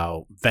all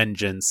about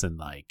vengeance and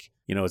like,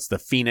 it's the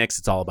phoenix.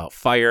 It's all about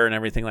fire and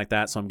everything like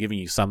that. So I'm giving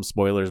you some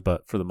spoilers,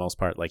 but for the most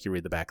part, like, you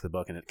read the back of the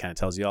book and it kind of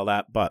tells you all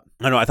that. But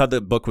I don't know, I thought the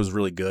book was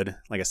really good.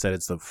 Like I said,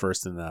 it's the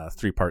first in the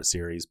 3-part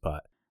series,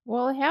 but.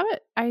 Well,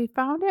 I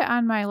found it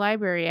on my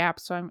library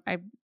app, so I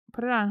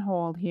put it on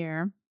hold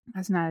here.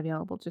 It's not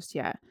available just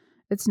yet.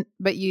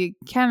 But you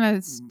kind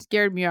of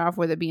scared me off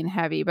with it being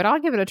heavy, but I'll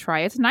give it a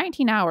try. It's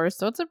 19 hours,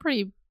 so it's a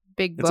pretty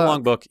big book. It's a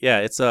long book. Yeah,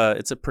 it's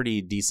a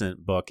pretty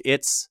decent book.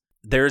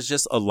 There's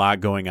just a lot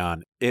going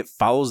on. It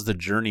follows the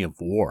journey of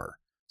war.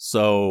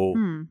 So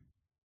do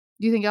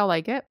you think I'll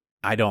like it?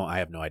 I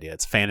have no idea.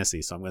 It's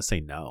fantasy, so I'm going to say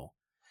no. All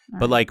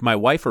but right. like my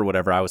wife or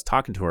whatever, I was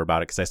talking to her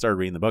about it because I started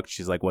reading the book.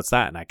 She's like, "What's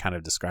that?" And I kind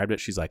of described it.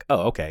 She's like,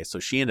 "Oh, okay." So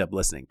she ended up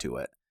listening to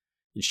it,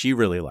 and she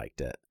really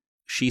liked it.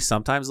 She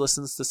sometimes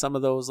listens to some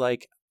of those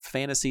like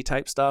fantasy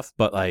type stuff,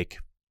 but like,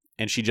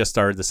 and she just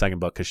started the second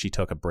book because she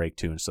took a break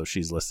too, and so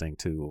she's listening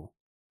to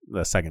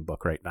the second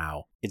book right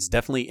now. It's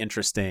definitely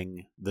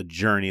interesting, the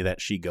journey that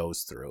she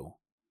goes through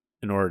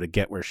in order to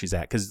get where she's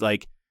at, because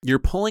like, you're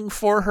pulling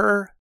for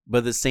her, but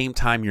at the same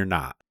time you're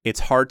not. It's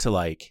hard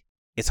to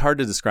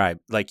describe.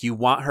 Like, you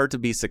want her to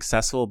be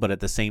successful, but at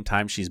the same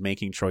time she's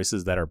making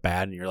choices that are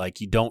bad, and you're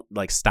like, you don't,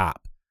 like, stop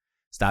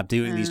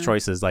doing these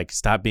choices, like,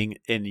 stop being,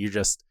 and you're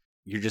just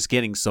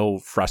getting so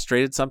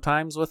frustrated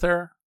sometimes with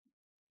her.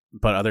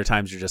 But other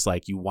times you're just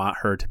like, you want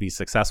her to be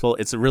successful.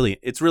 It's really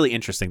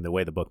interesting the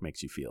way the book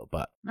makes you feel.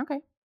 But okay.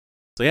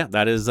 So yeah,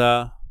 that is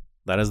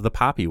the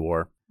Poppy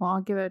War. Well,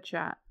 I'll give it a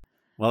shot.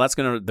 Well, that's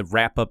going to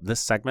wrap up this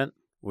segment.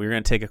 We're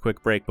going to take a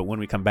quick break, but when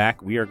we come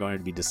back, we are going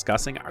to be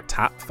discussing our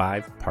top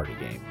 5 party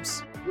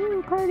games.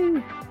 Woo,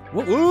 party!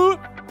 Woo woo!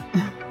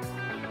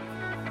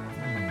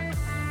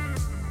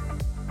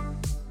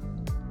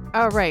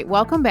 All right,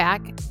 welcome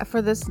back.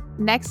 For this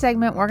next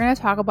segment, we're going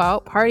to talk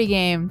about party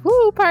game.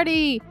 Woo,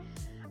 party!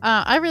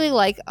 I really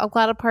like a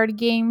lot of party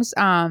games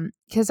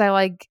because I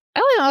like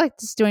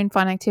just doing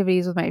fun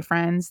activities with my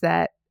friends.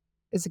 That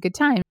is a good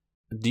time.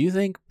 Do you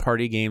think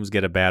party games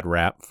get a bad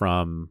rap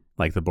from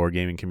like the board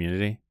gaming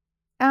community?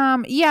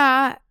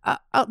 Yeah,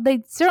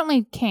 they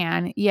certainly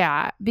can.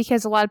 Yeah,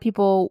 because a lot of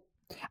people,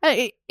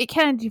 it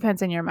kind of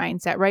depends on your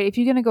mindset, right? If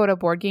you're going to go to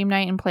board game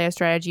night and play a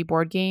strategy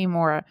board game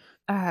or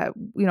a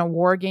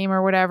war game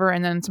or whatever,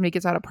 and then somebody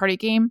gets out a party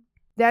game,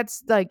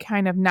 that's like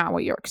kind of not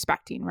what you're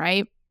expecting,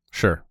 right?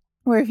 Sure.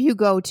 Where if you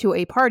go to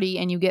a party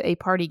and you get a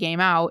party game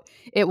out,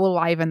 it will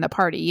liven the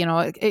party.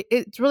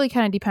 It really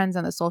kind of depends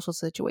on the social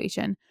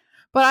situation.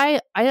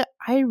 But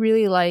I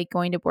really like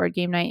going to board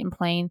game night and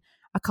playing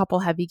a couple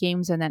heavy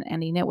games and then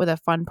ending it with a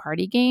fun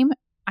party game.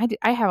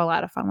 I have a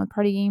lot of fun with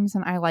party games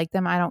and I like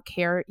them. I don't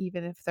care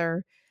even if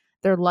they're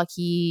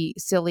lucky,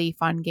 silly,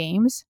 fun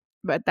games.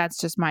 But that's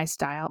just my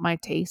style, my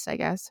taste, I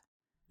guess.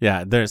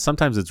 Yeah,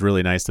 sometimes it's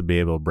really nice to be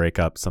able to break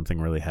up something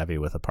really heavy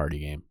with a party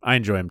game. I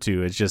enjoy them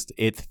too. It's just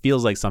it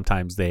feels like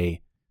sometimes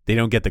they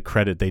don't get the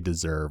credit they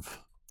deserve.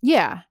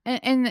 Yeah,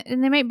 and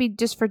they might be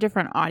just for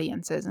different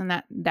audiences,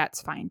 and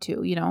that's fine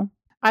too.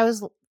 I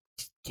was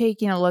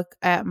taking a look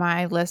at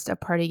my list of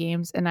party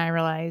games, and I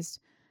realized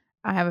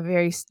I have a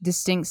very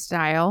distinct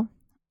style.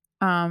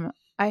 I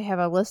have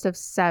a list of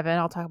 7.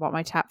 I'll talk about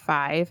my top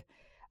 5.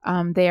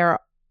 They are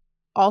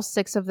all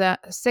 6 out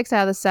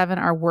of the 7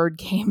 are word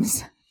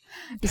games.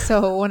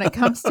 So when it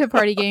comes to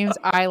party games,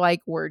 I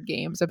like word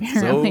games,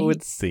 apparently.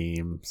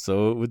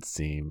 So it would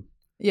seem.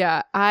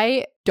 Yeah,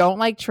 I don't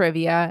like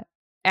trivia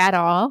at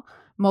all,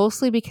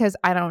 mostly because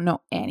I don't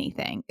know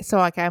anything. So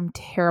I'm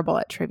terrible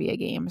at trivia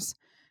games.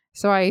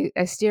 So I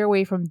steer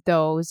away from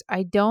those.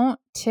 I don't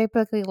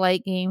typically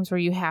like games where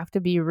you have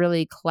to be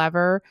really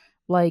clever,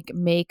 like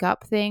make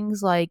up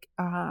things. Like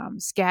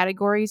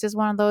Scattergories is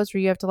one of those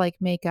where you have to like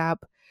make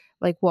up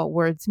like what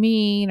words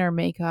mean or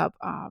make up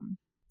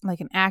like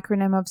an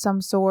acronym of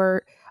some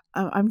sort.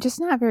 I'm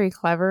just not very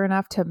clever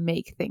enough to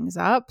make things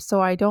up.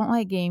 So I don't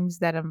like games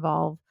that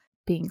involve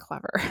being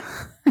clever.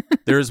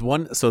 There's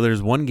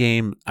one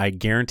game I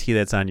guarantee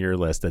that's on your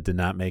list that did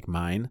not make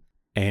mine.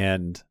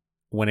 And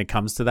when it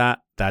comes to that,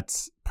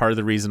 that's part of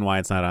the reason why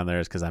it's not on there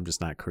is because I'm just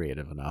not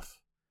creative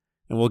enough.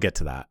 And we'll get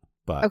to that.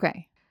 But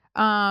okay.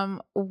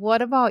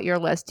 What about your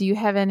list? Do you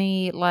have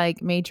any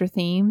like major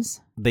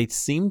themes? They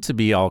seem to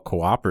be all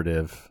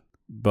cooperative,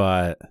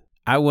 but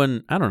I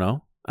don't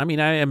know. I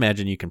mean, I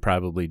imagine you can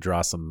probably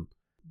draw some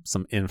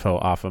info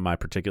off of my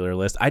particular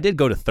list. I did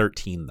go to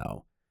 13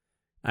 though.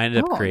 I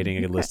ended up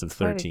creating a list of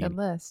 13. Quite a good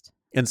list.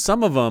 And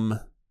some of them,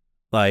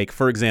 like,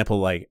 for example,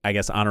 like, I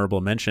guess honorable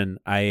mention,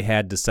 I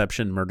had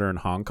Deception, Murder in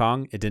Hong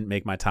Kong. It didn't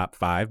make my top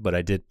 5, but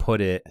I did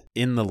put it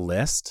in the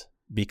list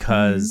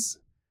because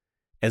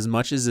as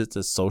much as it's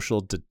a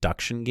social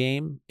deduction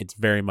game, it's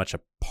very much a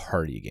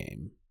party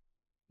game.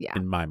 Yeah.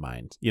 In my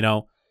mind,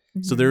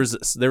 So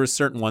there were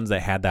certain ones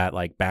that had that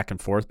like back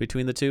and forth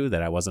between the two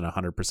that I wasn't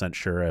 100%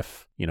 sure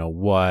if,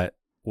 what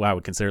I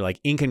would consider. Like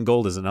Ink and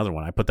Gold is another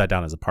one. I put that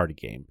down as a party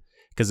game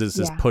because it's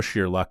this push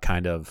your luck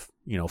kind of,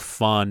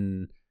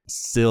 fun,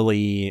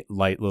 silly,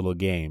 light little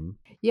game.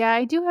 Yeah,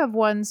 I do have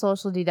one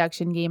social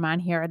deduction game on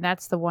here, and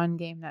that's the one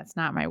game that's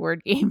not my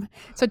word game.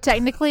 So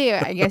technically,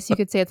 I guess you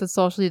could say it's a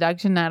social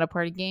deduction, not a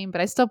party game,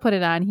 but I still put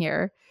it on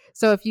here.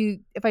 So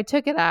if I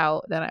took it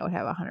out, then I would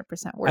have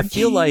 100% word. I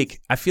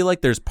feel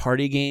like there's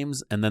party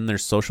games and then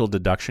there's social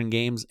deduction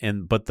games,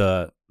 but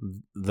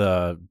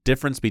the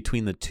difference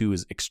between the two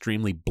is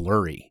extremely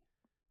blurry,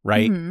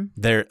 right?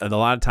 Mm-hmm. A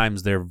lot of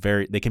times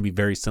they can be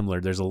very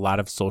similar. There's a lot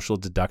of social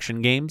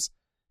deduction games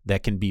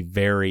that can be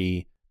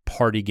very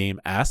party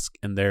game-esque,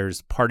 and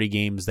there's party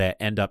games that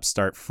end up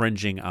start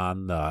fringing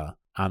on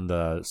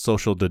the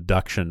social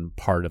deduction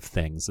part of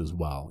things as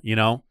well,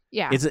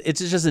 Yeah. It's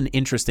just an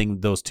interesting,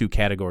 those two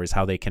categories,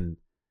 how they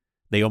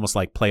almost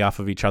like play off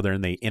of each other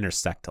and they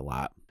intersect a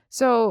lot.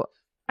 So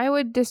I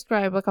would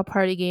describe like a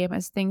party game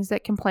as things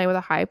that can play with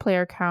a high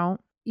player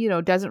count,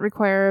 doesn't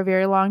require a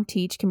very long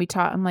teach, can be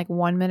taught in like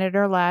 1 minute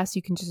or less.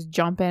 You can just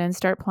jump in and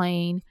start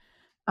playing.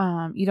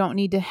 You don't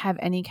need to have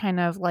any kind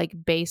of like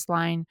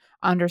baseline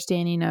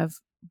understanding of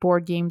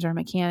board games or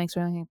mechanics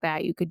or anything like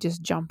that. You could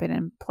just jump in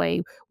and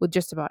play with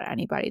just about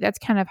anybody. That's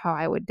kind of how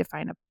I would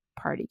define a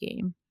party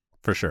game.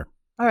 For sure.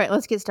 All right,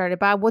 let's get started.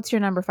 Bob, what's your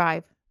number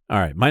 5? All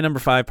right, my number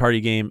 5 party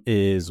game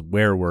is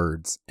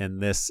Werewords,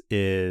 and this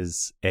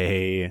is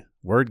a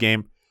word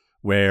game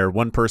where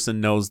one person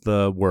knows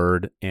the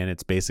word, and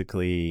it's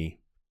basically,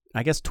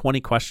 I guess,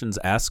 20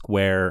 questions-esque,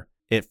 where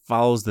it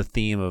follows the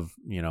theme of,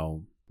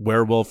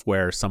 werewolf,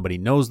 where somebody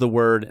knows the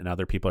word and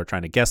other people are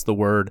trying to guess the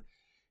word,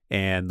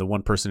 and the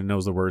one person who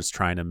knows the word is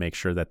trying to make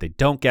sure that they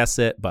don't guess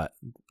it, but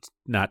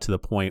not to the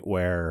point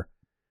where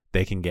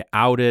they can get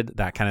outed,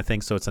 that kind of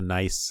thing. So it's a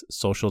nice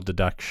social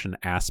deduction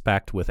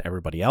aspect with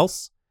everybody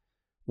else,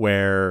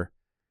 where,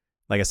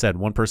 like I said,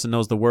 one person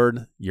knows the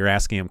word, you're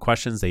asking them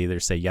questions, they either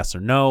say yes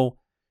or no,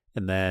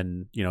 and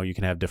then, you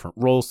can have different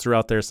roles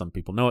throughout there. Some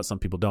people know it, some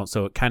people don't.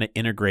 So it kind of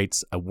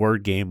integrates a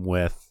word game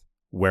with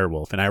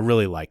werewolf, and I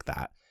really like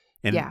that.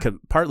 And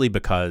partly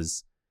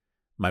because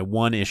my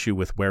one issue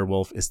with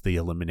werewolf is the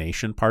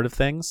elimination part of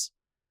things.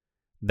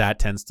 That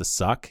tends to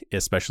suck,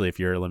 especially if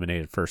you're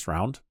eliminated first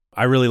round.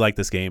 I really like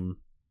this game.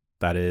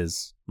 That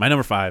is my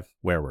number 5,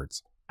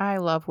 Werewords. I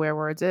love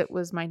Werewords. It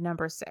was my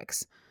number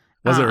 6.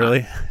 Was it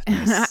really?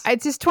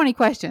 It's just 20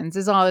 questions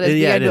is all it is.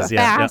 You gotta do it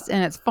fast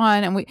and it's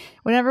fun. And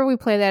whenever we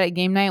play that at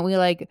game night, we're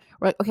like,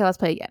 okay, let's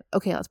play again.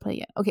 Okay, let's play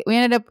again. Okay,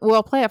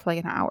 we'll play it for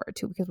like an hour or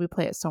two because we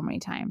play it so many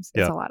times.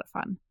 It's a lot of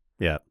fun.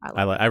 Yeah,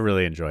 I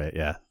really enjoy it.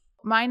 Yeah.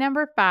 My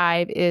number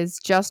 5 is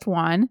Just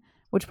One,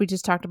 which we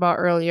just talked about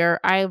earlier.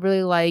 I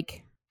really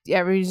like.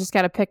 You just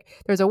got to pick.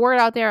 There's a word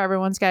out there.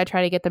 Everyone's got to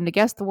try to get them to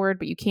guess the word,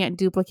 but you can't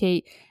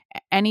duplicate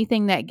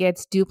anything that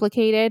gets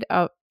duplicated.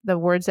 the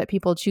words that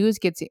people choose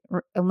gets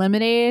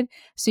eliminated.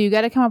 So you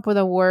got to come up with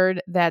a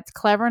word that's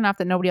clever enough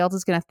that nobody else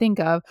is going to think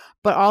of,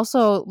 but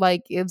also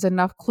like gives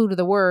enough clue to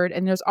the word.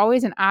 And there's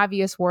always an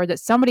obvious word that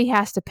somebody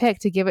has to pick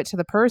to give it to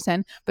the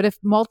person. But if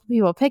multiple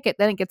people pick it,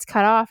 then it gets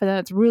cut off, and then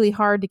it's really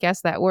hard to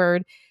guess that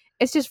word.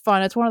 It's just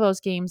fun. It's one of those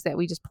games that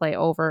we just play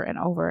over and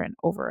over and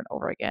over and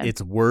over again.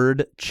 It's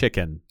word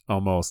chicken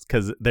almost,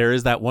 because there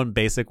is that one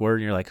basic word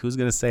and you're like, who's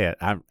going to say it?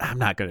 I'm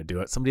not going to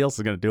do it. Somebody else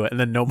is going to do it. And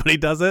then nobody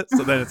does it.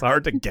 So then it's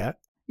hard to get.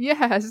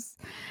 Yes,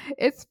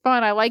 it's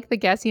fun. I like the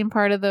guessing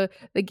part of the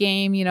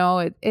game. You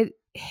know,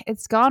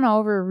 it's gone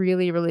over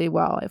really, really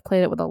well. I've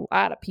played it with a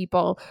lot of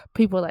people.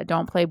 People that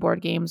don't play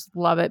board games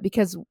love it,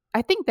 because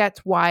I think that's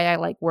why I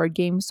like word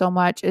games so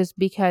much, is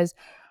because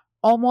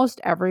almost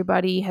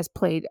everybody has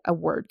played a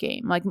word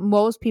game. Like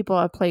most people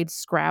have played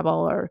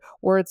Scrabble or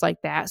words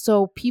like that.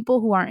 So people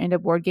who aren't into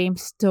board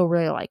games still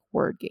really like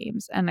word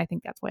games. And I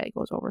think that's why it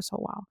goes over so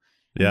well.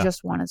 And Yeah.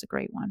 Just One is a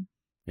great one.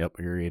 Yep,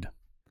 agreed.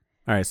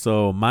 All right,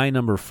 so my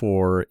number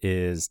 4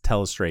 is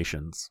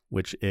Telestrations,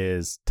 which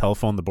is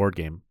telephone the board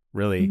game,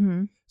 really.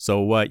 Mm-hmm. So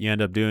what you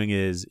end up doing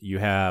is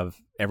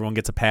everyone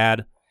gets a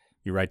pad,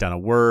 you write down a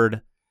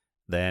word,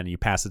 then you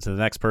pass it to the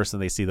next person,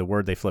 they see the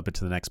word, they flip it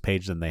to the next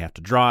page, then they have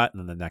to draw it,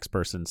 and then the next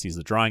person sees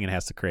the drawing and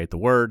has to create the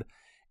word.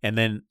 And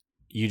then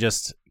you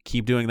just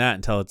keep doing that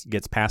until it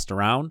gets passed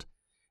around,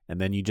 and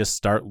then you just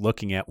start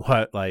looking at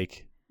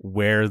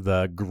where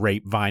the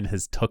grapevine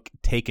has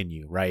taken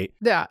you, right?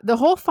 Yeah, the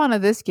whole fun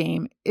of this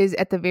game is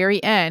at the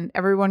very end,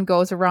 everyone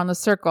goes around the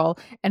circle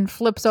and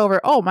flips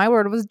over, oh, my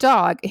word was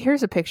dog.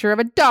 Here's a picture of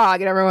a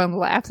dog. And everyone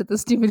laughs at the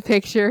stupid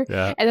picture.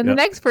 Yeah, and then the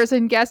next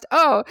person guessed,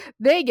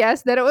 they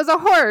guessed that it was a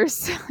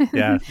horse.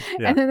 Yeah.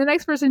 And then the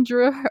next person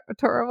drew a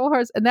terrible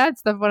horse. And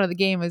that's the fun of the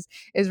game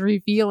is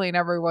revealing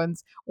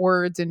everyone's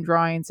words and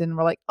drawings. And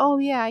we're like, oh,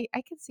 yeah,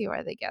 I can see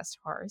why they guessed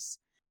horse.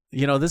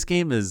 You know, this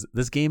game is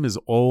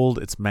old.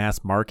 It's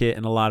mass market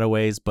in a lot of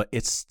ways, but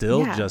it's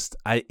still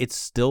it's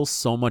still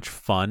so much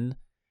fun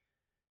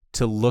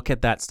to look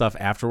at that stuff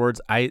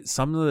afterwards.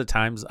 Some of the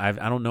times I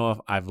don't know if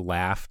I've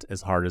laughed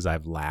as hard as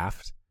I've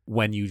laughed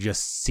when you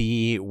just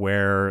see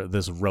where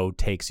this road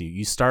takes you.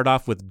 You start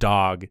off with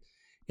dog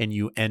and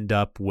you end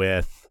up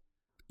with,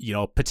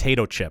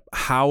 potato chip.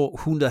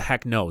 Who the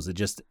heck knows?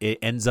 It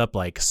ends up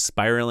like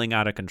spiraling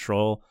out of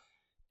control.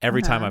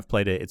 Every time I've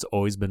played it, it's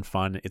always been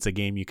fun. It's a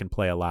game you can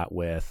play a lot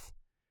with.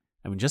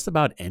 I mean, just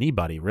about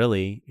anybody,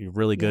 really. You're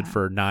really good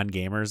for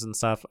non-gamers and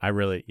stuff. I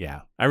really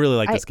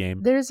like this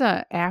game. There's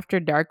a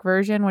After Dark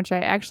version, which I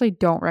actually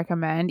don't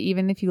recommend,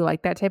 even if you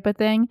like that type of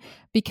thing,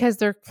 because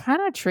they're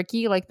kind of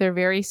tricky. Like they're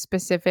very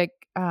specific,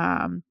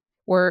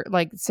 where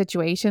like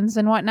situations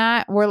and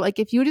whatnot. Where like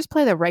if you just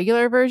play the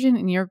regular version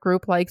and your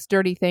group likes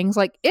dirty things,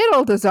 like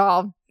it'll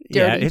dissolve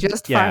dirty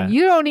fine.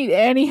 You don't need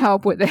any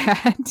help with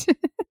that.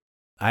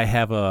 I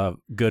have a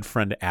good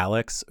friend,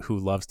 Alex, who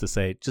loves to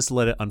say, just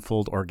let it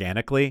unfold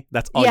organically.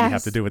 That's all you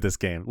have to do with this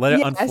game. Let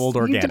it unfold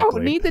organically. You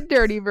don't need the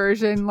dirty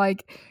version.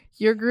 Like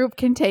your group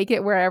can take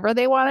it wherever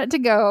they want it to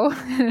go.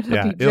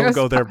 It'll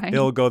go there.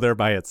 It'll go there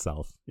by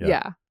itself.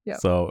 Yeah.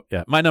 So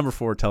my number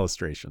 4,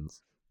 Telestrations.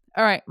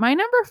 All right. My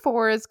number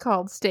 4 is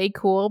called Stay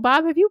Cool.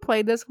 Bob, have you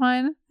played this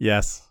one?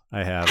 Yes,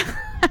 I have.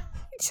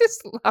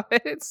 Just love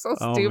it. It's so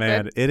stupid. Oh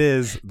man, it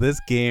is. This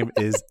game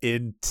is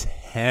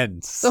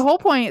intense. The whole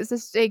point is to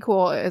stay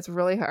cool. It's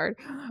really hard.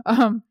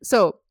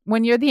 So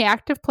when you're the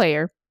active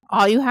player,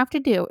 all you have to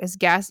do is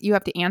guess. You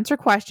have to answer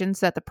questions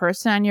that the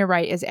person on your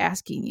right is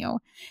asking you.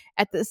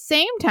 At the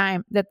same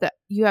time that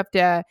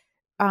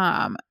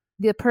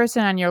the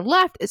person on your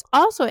left is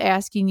also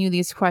asking you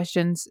these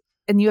questions.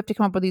 And you have to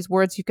come up with these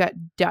words. You've got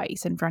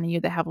dice in front of you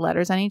that have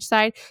letters on each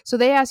side. So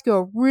they ask you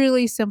a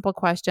really simple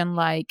question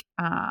like,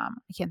 I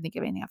can't think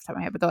of anything off the top of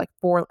my head, but they're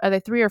like are they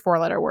 3 or 4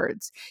 letter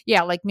words?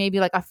 Yeah, like maybe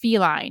like a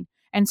feline.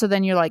 And so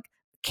then you're like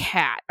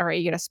cat. All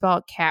right, you got to spell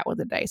out cat with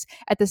the dice.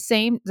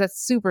 That's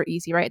super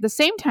easy, right? At the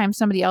same time,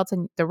 somebody else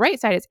on the right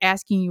side is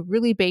asking you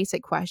really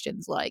basic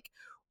questions like,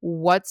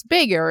 what's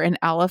bigger, an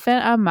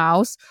elephant, a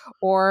mouse,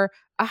 or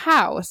a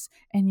house?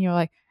 And you're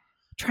like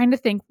trying to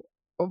think,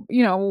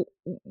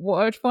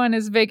 which one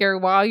is bigger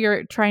while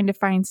you're trying to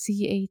find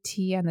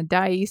CAT on the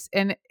dice.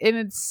 And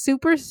it's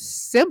super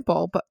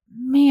simple, but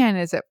man,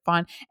 is it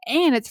fun.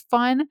 And it's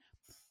fun.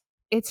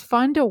 It's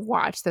fun to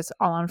watch this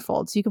all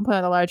unfold. So you can play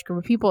with a large group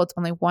of people. It's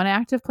only one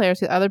active player.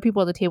 So the other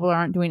people at the table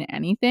aren't doing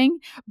anything,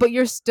 but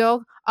you're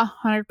still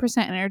 100%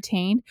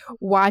 entertained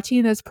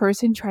watching this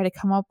person try to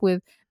come up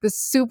with the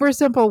super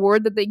simple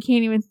word that they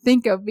can't even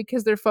think of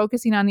because they're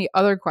focusing on the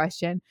other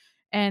question.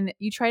 And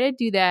you try to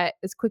do that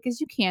as quick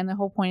as you can. The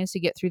whole point is to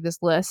get through this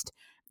list.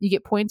 You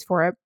get points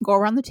for it. Go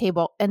around the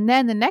table. And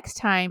then the next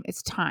time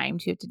it's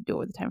timed. You have to do it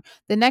with the timer.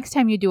 The next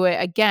time you do it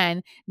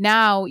again,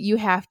 now you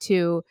have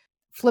to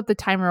flip the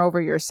timer over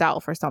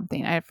yourself or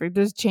something.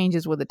 There's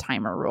changes with the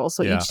timer rules.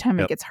 So each time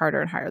it gets harder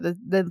and harder.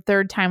 The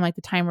third time, like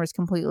the timer is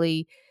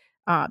completely...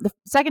 the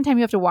second time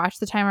you have to watch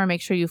the timer,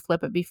 make sure you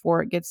flip it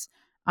before it gets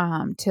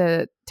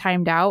to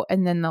timed out.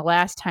 And then the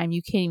last time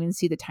you can't even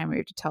see the timer. You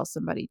have to tell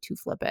somebody to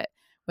flip it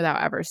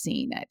without ever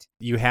seeing it.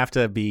 You have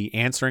to be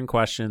answering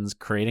questions,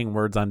 creating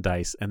words on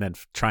dice, and then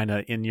trying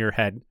to, in your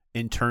head,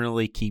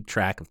 internally keep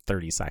track of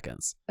 30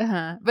 seconds.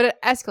 But it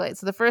escalates.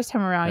 So the first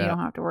time around, Yeah. you don't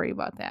have to worry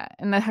about that.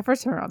 And the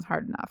first time around is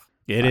hard enough.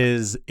 It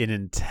is an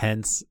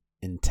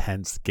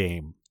intense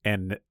game.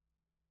 And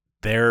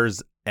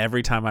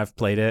every time I've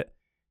played it,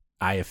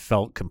 I have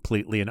felt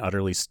completely and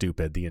utterly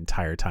stupid the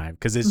entire time.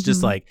 Because it's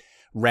just like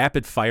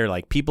rapid fire,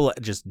 like people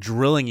just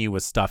drilling you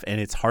with stuff.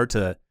 And it's hard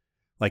to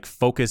like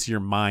focus your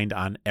mind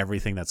on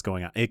everything that's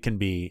going on. It can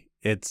be,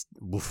 it's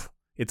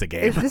a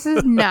game. This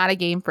is not a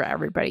game for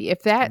everybody.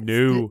 If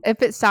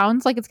it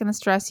sounds like it's going to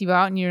stress you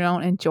out and you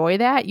don't enjoy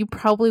that, you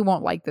probably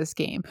won't like this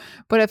game.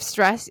 But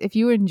if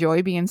you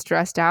enjoy being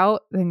stressed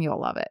out, then you'll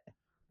love it.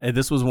 And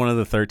this was one of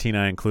the 13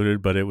 I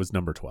included, but it was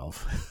number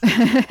 12.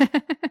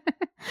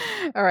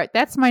 All right.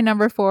 That's my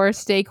number 4.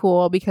 Stay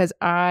cool, because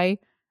I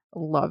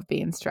love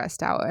being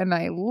stressed out. And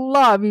I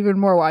love even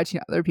more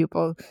watching other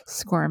people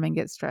squirm and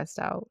get stressed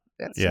out.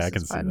 I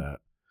can see that.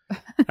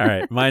 All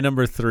right. My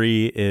number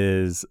 3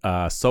 is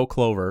So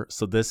Clover.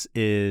 So this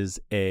is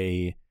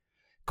a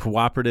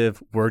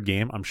cooperative word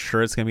game. I'm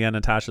sure it's going to be on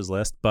Natasha's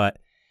list. But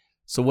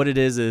so what it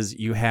is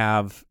you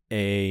have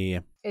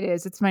a... It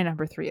is. It's my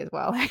number 3 as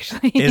well,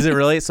 actually. Is it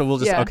really? So we'll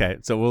just... Yeah. Okay.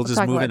 So we'll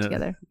just move into...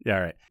 together. Yeah,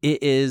 all right.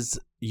 It is...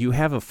 You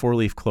have a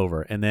 4-leaf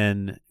clover. And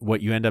then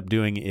what you end up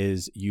doing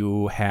is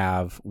you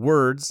have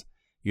words.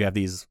 You have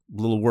these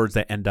little words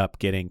that end up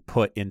getting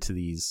put into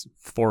these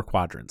 4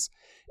 quadrants.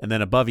 And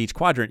then above each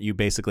quadrant, you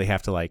basically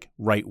have to like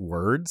write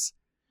words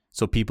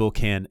so people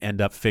can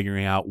end up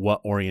figuring out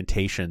what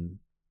orientation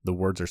the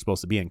words are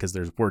supposed to be in, because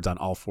there's words on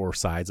all 4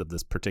 sides of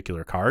this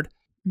particular card.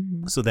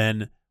 Mm-hmm. So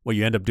then what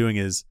you end up doing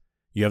is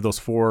you have those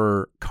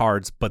 4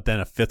 cards, but then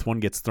a 5th one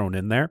gets thrown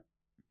in there.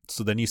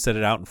 So then you set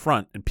it out in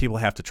front and people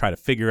have to try to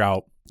figure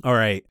out, all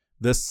right,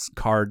 this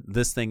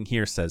thing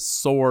here says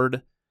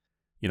sword,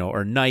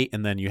 or knight,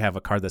 and then you have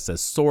a card that says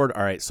sword.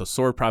 All right, so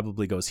sword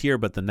probably goes here,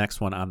 but the next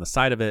one on the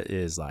side of it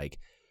is like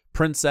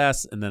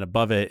princess, and then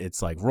above it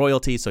it's like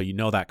royalty, so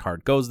that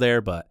card goes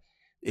there. But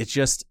it's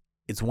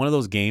one of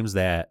those games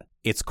that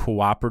it's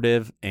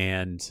cooperative,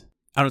 and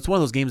I don't know, it's one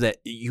of those games that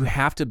you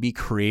have to be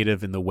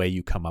creative in the way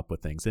you come up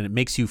with things, and it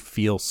makes you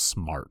feel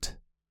smart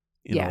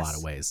in a lot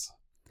of ways.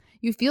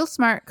 You feel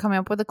smart coming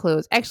up with the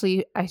clues.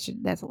 Actually,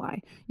 that's a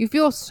lie. You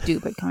feel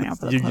stupid coming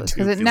up with the clues,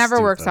 because it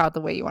never works out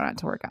the way you want it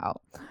to work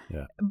out.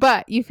 Yeah.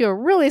 But you feel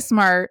really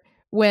smart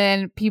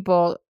when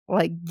people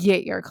like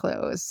get your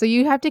clues. So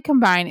you have to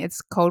combine,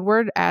 it's code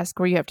word ask,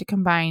 where you have to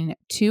combine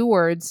 2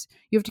 words.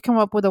 You have to come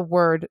up with a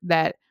word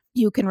that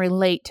you can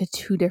relate to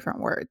 2 different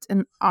words.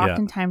 And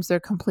oftentimes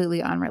they're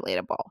completely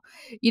unrelatable,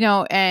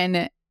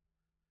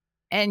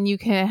 and you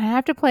can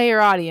have to play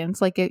your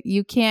audience. Like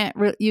you can't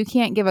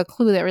give a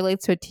clue that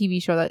relates to a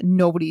TV show that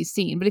nobody's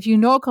seen. But if you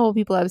know a couple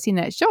people have seen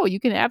that show, you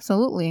can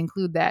absolutely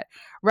include that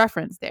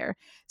reference there.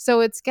 So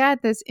it's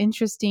got this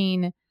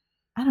interesting,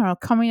 I don't know,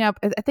 coming up.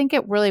 I think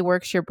it really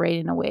works your brain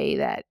in a way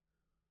that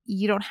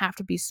you don't have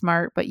to be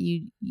smart, but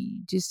you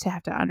just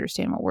have to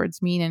understand what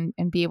words mean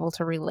and be able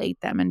to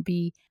relate them and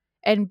be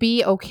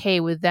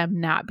okay with them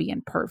not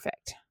being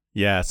perfect.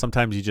 Yeah,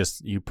 sometimes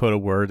you put a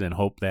word and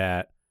hope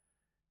that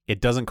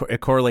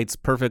it correlates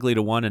perfectly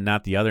to one and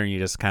not the other, and you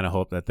just kind of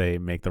hope that they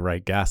make the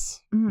right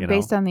guess,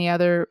 based on the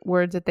other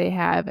words that they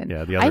have. And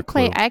the other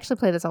I actually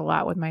play this a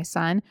lot with my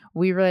son.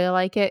 We really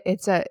like it.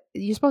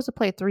 You're supposed to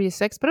play 3 to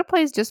 6, but it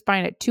plays just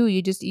fine at 2.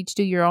 You just each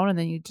do your own, and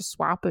then you just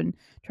swap and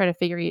try to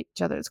figure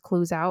each other's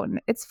clues out,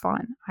 and it's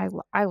fun.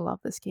 I love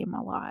this game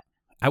a lot.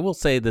 I will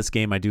say this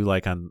game I do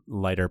like on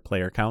lighter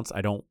player counts.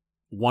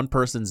 One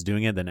person's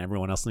doing it, then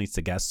everyone else needs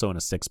to guess. So in a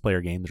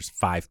 6-player game, there's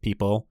 5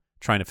 people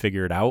trying to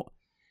figure it out.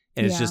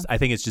 And I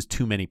think it's just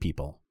too many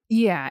people.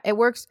 Yeah, it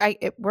works.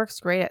 It works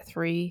great at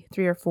 3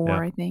 or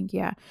 4, I think.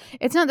 Yeah.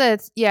 It's not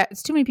that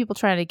it's too many people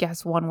trying to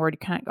guess one word,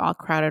 kind of all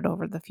crowded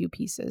over the few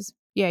pieces.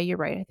 Yeah, you're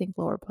right. I think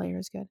lower player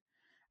is good.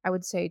 I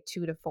would say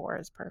 2 to 4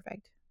 is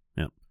perfect.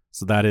 Yeah.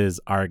 So that is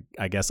our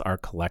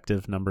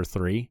collective number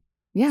 3.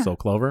 Yeah. So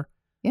Clover.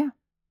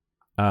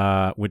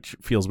 Yeah. Which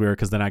feels weird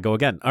because then I go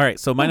again. All right.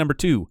 So my number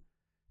 2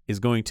 is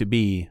going to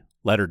be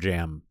Letter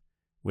Jam,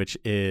 which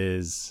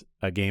is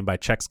a game by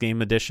Chex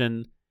Game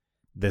Edition.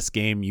 This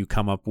game, you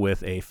come up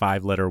with a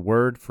 5-letter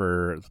word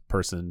for the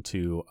person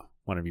to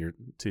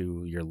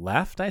your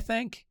left, I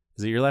think.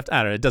 Is it your left?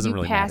 I don't know. It doesn't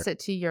really matter. You pass it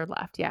to your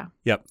left, yeah.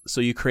 Yep.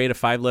 So you create a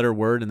 5-letter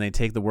word, and they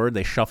take the word,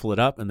 they shuffle it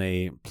up, and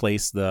they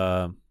place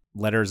the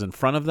letters in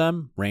front of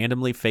them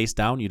randomly face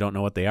down. You don't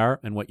know what they are.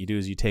 And what you do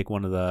is you take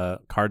one of the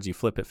cards, you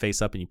flip it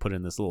face up, and you put it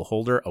in this little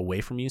holder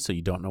away from you so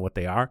you don't know what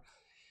they are.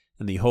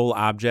 And the whole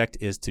object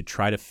is to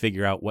try to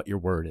figure out what your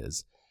word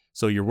is.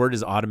 So your word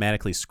is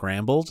automatically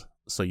scrambled,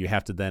 so you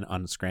have to then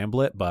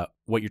unscramble it. But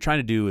what you're trying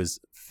to do is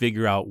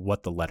figure out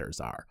what the letters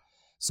are.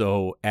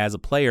 So as a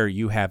player,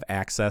 you have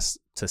access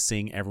to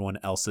seeing everyone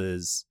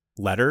else's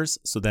letters.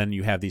 So then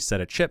you have these set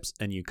of chips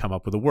and you come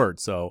up with a word.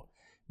 So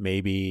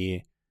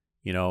maybe,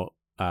 the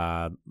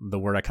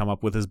word I come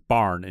up with is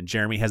barn, and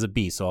Jeremy has a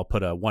B. So I'll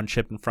put 1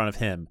 chip in front of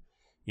him.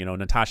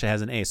 Natasha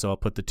has an A, so I'll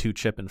put the 2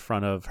 chip in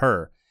front of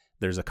her.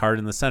 There's a card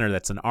in the center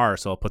that's an R,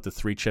 so I'll put the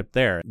 3 chip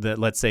there.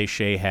 Let's say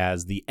Shay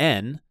has the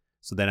N,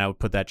 so then I would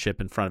put that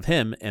chip in front of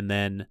him, and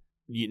then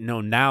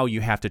now you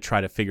have to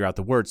try to figure out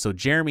the word. So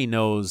Jeremy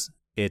knows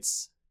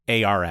it's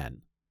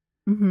ARN.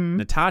 Mm-hmm.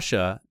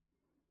 Natasha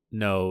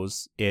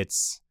knows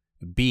it's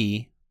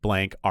B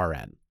blank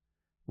RN,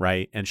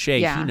 right? And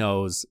Shay, he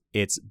knows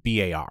it's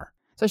BAR.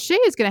 So Shay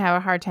is going to have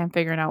a hard time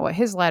figuring out what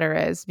his letter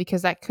is,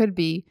 because that could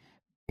be,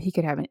 he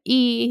could have an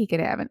E, he could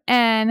have an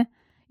N.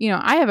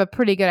 I have a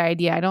pretty good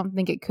idea. I don't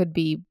think it could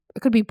be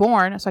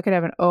born, so I could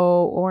have an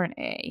O or an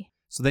A.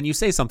 So then you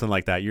say something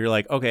like that. You're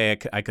like, okay,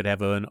 I could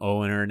have an O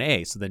or an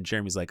A. So then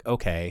Jeremy's like,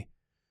 okay,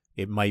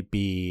 it might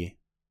be,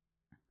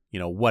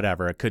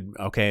 whatever. It could,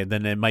 okay,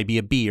 then it might be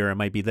a B or it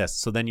might be this.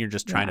 So then you're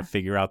just trying to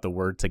figure out the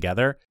word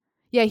together.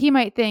 Yeah, he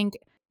might think,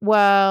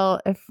 well,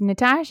 if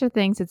Natasha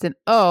thinks it's an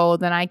O,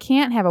 then I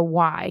can't have a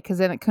Y, because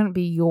then it couldn't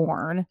be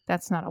yarn.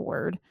 That's not a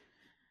word.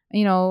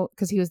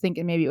 Because he was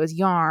thinking maybe it was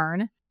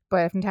yarn.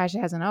 But if Natasha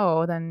has an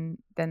O, then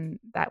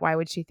that, why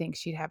would she think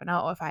she'd have an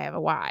O if I have a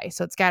Y?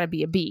 So it's got to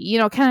be a B.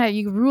 Kind of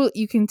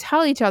you can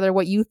tell each other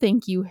what you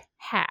think you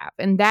have,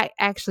 and that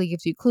actually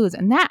gives you clues.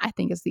 And that, I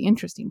think, is the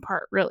interesting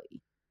part,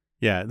 really.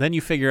 Yeah. Then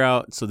you figure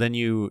out. So then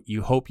you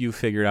hope you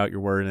figured out your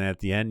word, and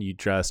at the end you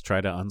just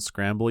try to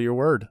unscramble your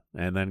word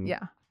and then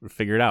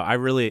figure it out. I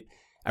really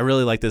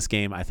like this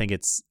game. I think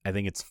it's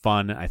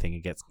fun. I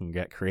think it can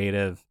get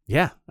creative.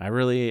 Yeah. I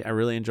really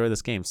enjoy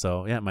this game.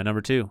 So yeah, my number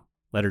 2,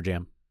 Letter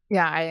Jam.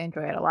 Yeah, I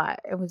enjoy it a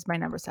lot. It was my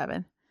number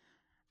 7.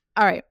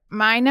 All right.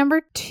 My number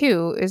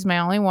 2 is my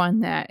only one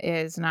that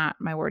is not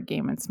my word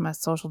game. It's my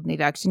social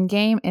deduction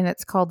game, and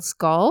it's called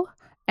Skull.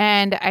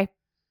 And I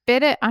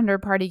fit it under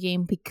party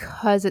game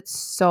because it's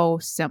so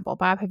simple.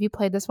 Bob, have you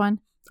played this one?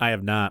 I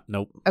have not.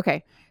 Nope.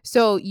 Okay.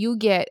 So you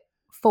get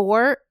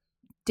 4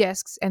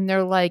 discs, and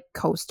they're like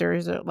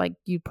coasters, or like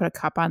you put a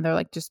cup on. They're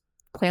like just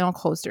plain old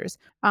coasters.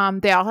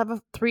 They all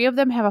have 3 of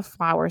them have a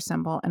flower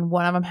symbol, and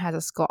 1 of them has a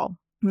skull.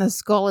 And the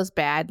skull is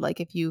bad. Like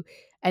if you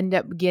end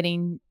up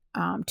getting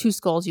 2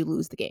 skulls, you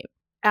lose the game.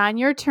 On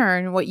your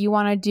turn, what you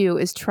want to do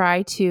is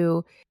try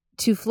to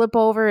flip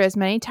over as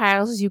many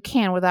tiles as you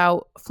can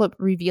without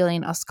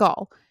revealing a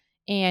skull.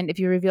 And if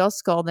you reveal a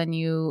skull, then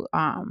you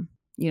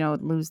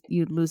lose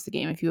the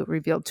game if you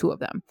reveal 2 of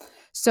them.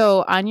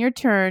 So on your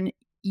turn,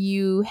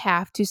 you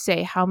have to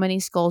say how many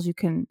skulls you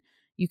can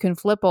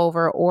flip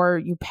over,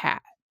 or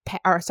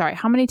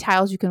how many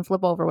tiles you can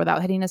flip over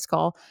without hitting a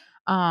skull.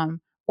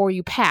 Or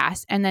you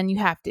pass, and then you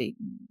have to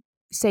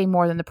say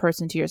more than the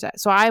person to your side.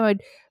 So I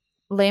would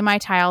lay my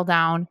tile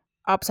down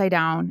upside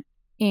down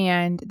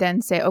and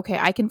then say, okay,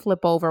 I can flip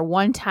over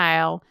 1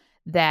 tile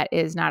that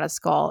is not a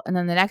skull. And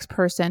then the next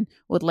person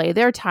would lay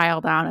their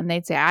tile down and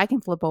they'd say, I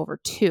can flip over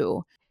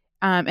 2.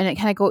 And it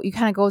kind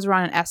of goes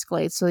around and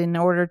escalates. So in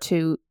order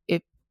to,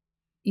 if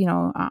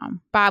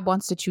Bob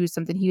wants to choose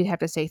something, he would have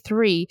to say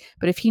 3.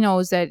 But if he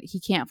knows that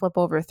he can't flip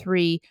over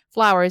 3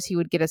 flowers, he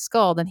would get a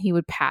skull, then he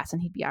would pass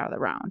and he'd be out of the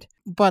round.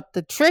 But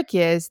the trick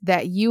is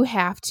that you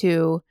have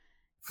to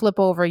flip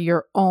over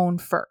your own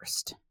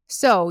first.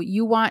 So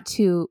you want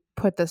to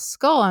put the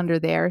skull under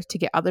there to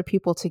get other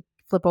people to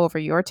flip over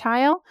your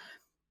tile.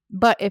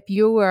 But if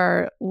you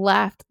are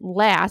left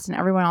last and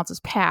everyone else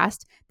is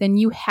passed, then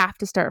you have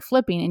to start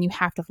flipping and you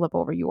have to flip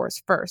over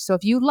yours first. So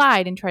if you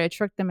lied and try to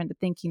trick them into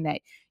thinking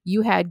that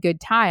you had good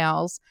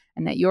tiles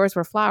and that yours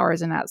were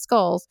flowers and not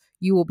skulls,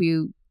 you will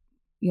be,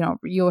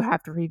 you'll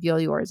have to reveal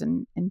yours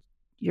and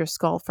your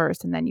skull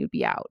first, and then you'd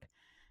be out.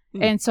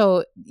 And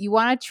so you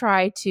want to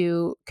try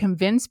to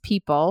convince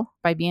people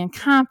by being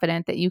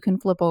confident that you can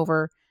flip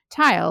over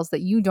tiles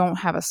that you don't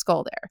have a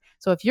skull there.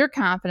 So if you're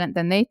confident,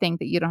 then they think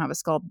that you don't have a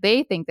skull.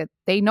 They think that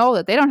they know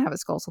that they don't have a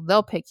skull, so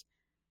they'll pick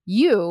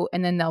you,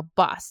 and then they'll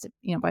bust,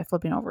 by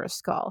flipping over a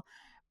skull.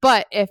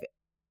 But if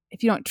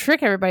you don't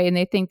trick everybody and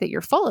they think that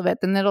you're full of it,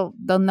 then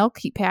they'll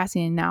keep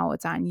passing, and now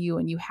it's on you,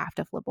 and you have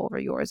to flip over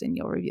yours, and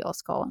you'll reveal a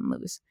skull and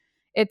lose.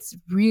 It's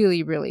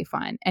really, really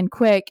fun and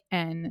quick,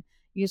 and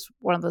just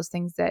one of those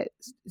things that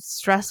is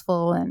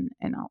stressful and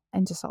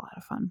just a lot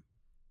of fun.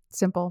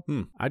 Simple.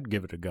 I'd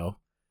give it a go.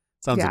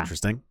 Sounds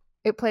interesting.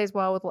 It plays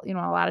well with a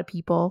lot of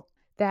people.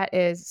 That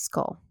is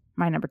Skull,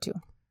 my number 2.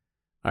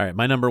 All right,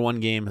 my number 1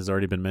 game has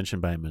already been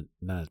mentioned by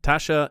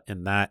Natasha,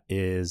 and that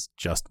is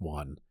Just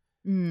One.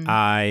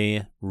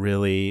 I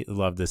really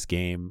love this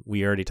game.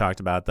 We already talked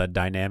about the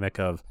dynamic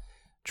of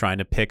trying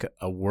to pick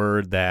a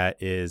word that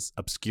is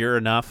obscure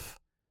enough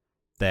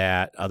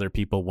that other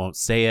people won't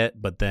say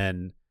it, but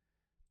then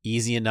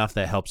easy enough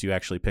that helps you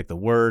actually pick the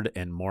word.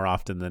 And more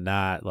often than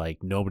not,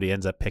 like, nobody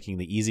ends up picking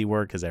the easy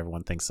word because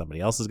everyone thinks somebody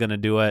else is going to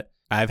do it.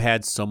 I've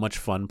had so much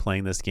fun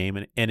playing this game,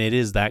 and it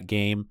is that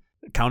game.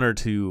 Counter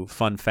to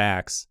fun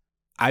facts,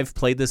 I've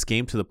played this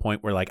game to the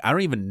point where, like, I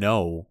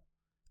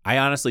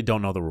honestly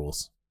don't know the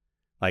rules,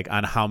 like,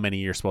 on how many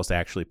you're supposed to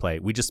actually play.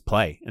 We just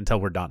play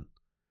until we're done.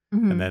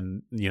 And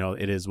then,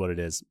 it is what it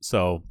is.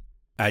 So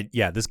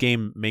this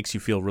game makes you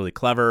feel really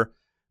clever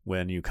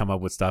when you come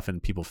up with stuff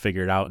and people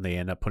figure it out and they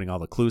end up putting all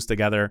the clues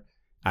together.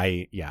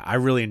 I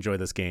really enjoy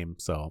this game.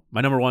 So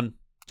my number one,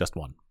 just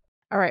one.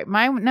 All right.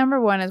 My number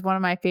one is one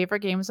of my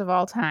favorite games of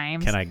all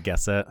time. Can I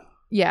guess it?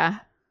 Yeah.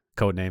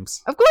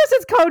 Codenames. Of course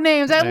it's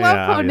Codenames. I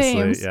love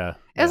Codenames. Yeah.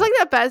 It's like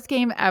the best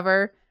game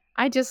ever.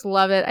 I just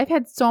love it. I've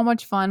had so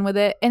much fun with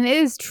it. And it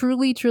is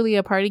truly, truly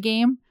a party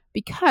game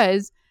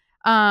because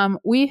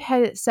we've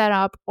had it set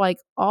up like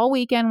all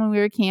weekend when we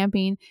were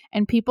camping,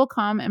 and people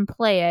come and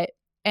play it.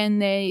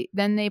 And they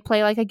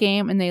play like a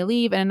game and they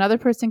leave, and another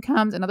person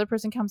comes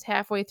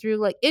halfway through.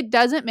 Like, it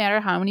doesn't matter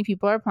how many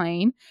people are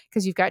playing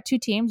because you've got two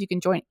teams. You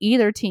can join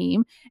either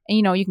team and,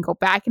 you can go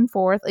back and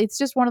forth. It's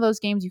just one of those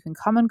games you can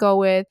come and go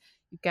with.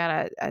 You've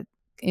got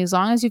as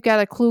long as you've got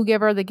a clue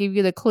giver that give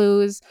you the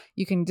clues,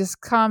 you can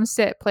just come,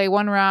 sit, play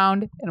one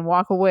round and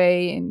walk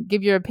away and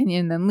give your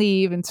opinion, then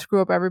leave and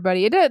screw up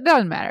everybody. It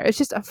doesn't matter. It's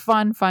just a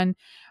fun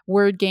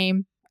word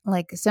game.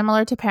 Like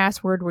similar to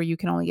Password, where you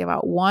can only give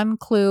out one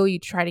clue. You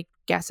try to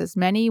guess as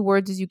many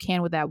words as you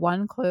can with that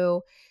one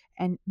clue.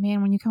 And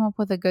man, when you come up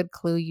with a good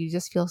clue, you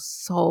just feel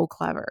so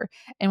clever.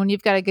 And when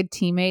you've got a good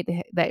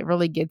teammate that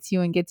really gets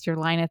you and gets your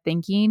line of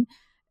thinking,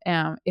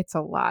 it's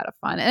a lot of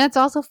fun. And it's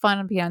also fun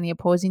to be on the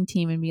opposing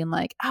team and being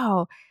like,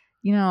 oh,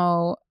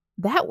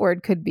 that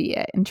word could be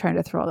it, and trying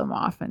to throw them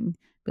off and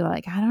be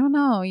like, I don't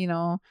know, you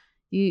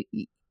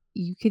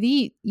can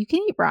eat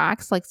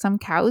rocks, like some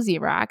cows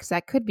eat rocks.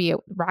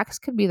 Rocks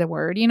could be the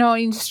word,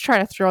 and you just try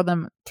to throw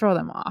them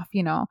off,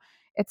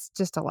 It's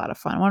just a lot of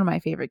fun. One of my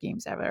favorite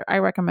games ever. I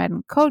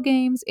recommend Code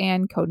Games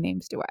and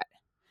Codenames Duet.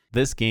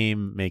 This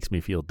game makes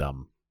me feel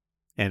dumb.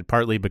 And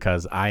partly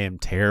because I am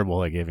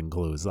terrible at giving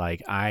clues.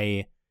 Like,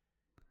 I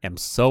am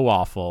so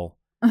awful.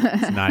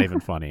 It's not even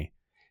funny.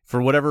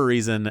 For whatever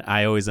reason,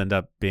 I always end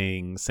up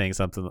saying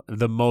something.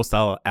 The most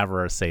I'll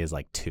ever say is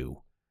like 2.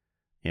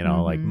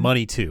 Like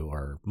money 2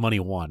 or money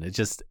 1. It's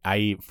just,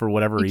 for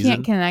whatever reason. You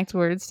can't connect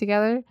words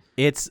together?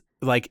 It's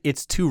like,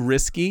 it's too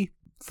risky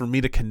for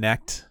me to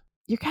connect.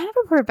 You're kind of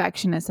a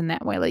perfectionist in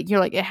that way. Like, you're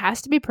like, it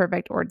has to be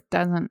perfect or it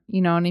doesn't,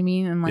 you know what I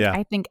mean? And like,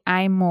 I think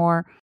I'm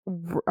more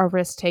a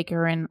risk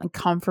taker and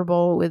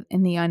comfortable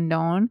in the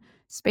unknown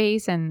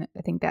space. And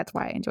I think that's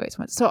why I enjoy it so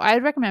much. So I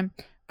would recommend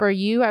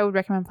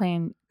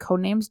playing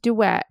Codenames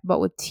Duet,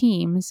 but with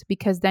teams,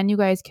 because then you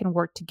guys can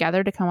work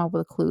together to come up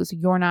with clues.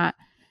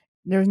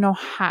 There's no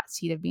hot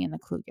seat of being the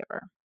clue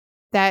giver.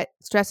 That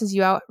stresses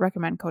you out.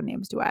 Recommend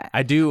Codenames Duet.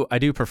 I do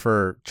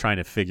prefer trying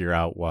to figure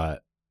out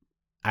what.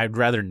 I'd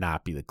rather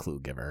not be the clue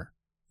giver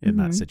in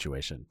that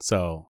situation.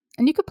 So.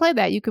 And you could play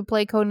that. You could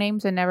play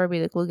Codenames and never be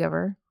the clue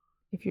giver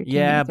if you're.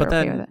 Yeah, but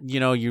then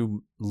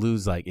you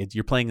lose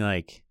you're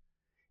playing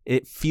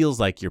it feels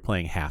like you're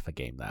playing half a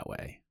game that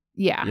way.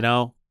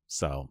 Yeah.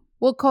 So.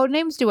 Well,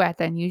 Codenames Duet,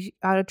 then you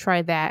ought to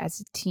try that as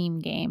a team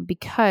game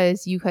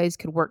because you guys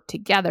could work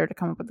together to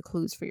come up with the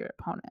clues for your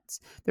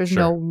opponents. There's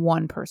no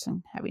one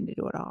person having to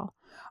do it all.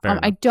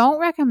 I don't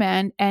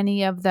recommend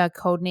any of the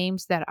code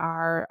names that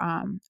are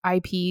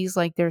IPs.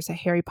 Like there's a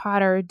Harry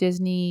Potter,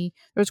 Disney.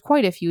 There's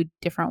quite a few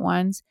different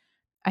ones.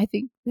 I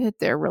think that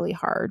they're really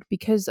hard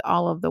because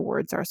all of the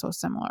words are so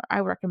similar. I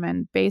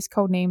recommend base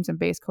code names and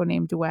base code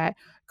name duet.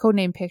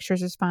 Codename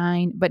Pictures is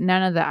fine, but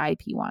none of the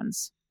IP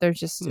ones. They're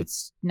just,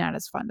 it's not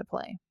as fun to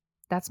play.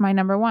 That's my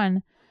number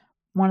one.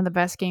 One of the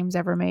best games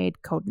ever made,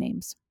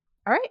 Codenames.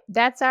 All right,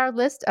 that's our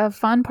list of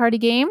fun party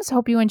games.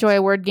 Hope you enjoy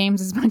word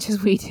games as much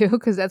as we do,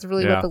 because that's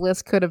really what the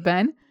list could have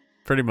been.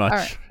 Pretty much.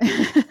 All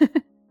right.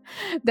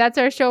 That's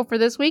our show for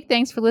this week.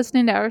 Thanks for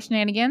listening to our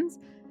shenanigans.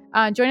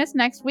 Join us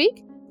next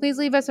week. Please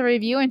leave us a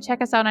review and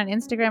check us out on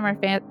Instagram or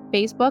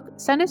Facebook.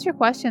 Send us your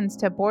questions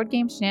to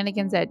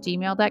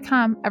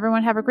boardgameshenanigans@gmail.com.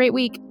 Everyone have a great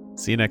week.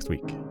 See you next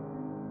week.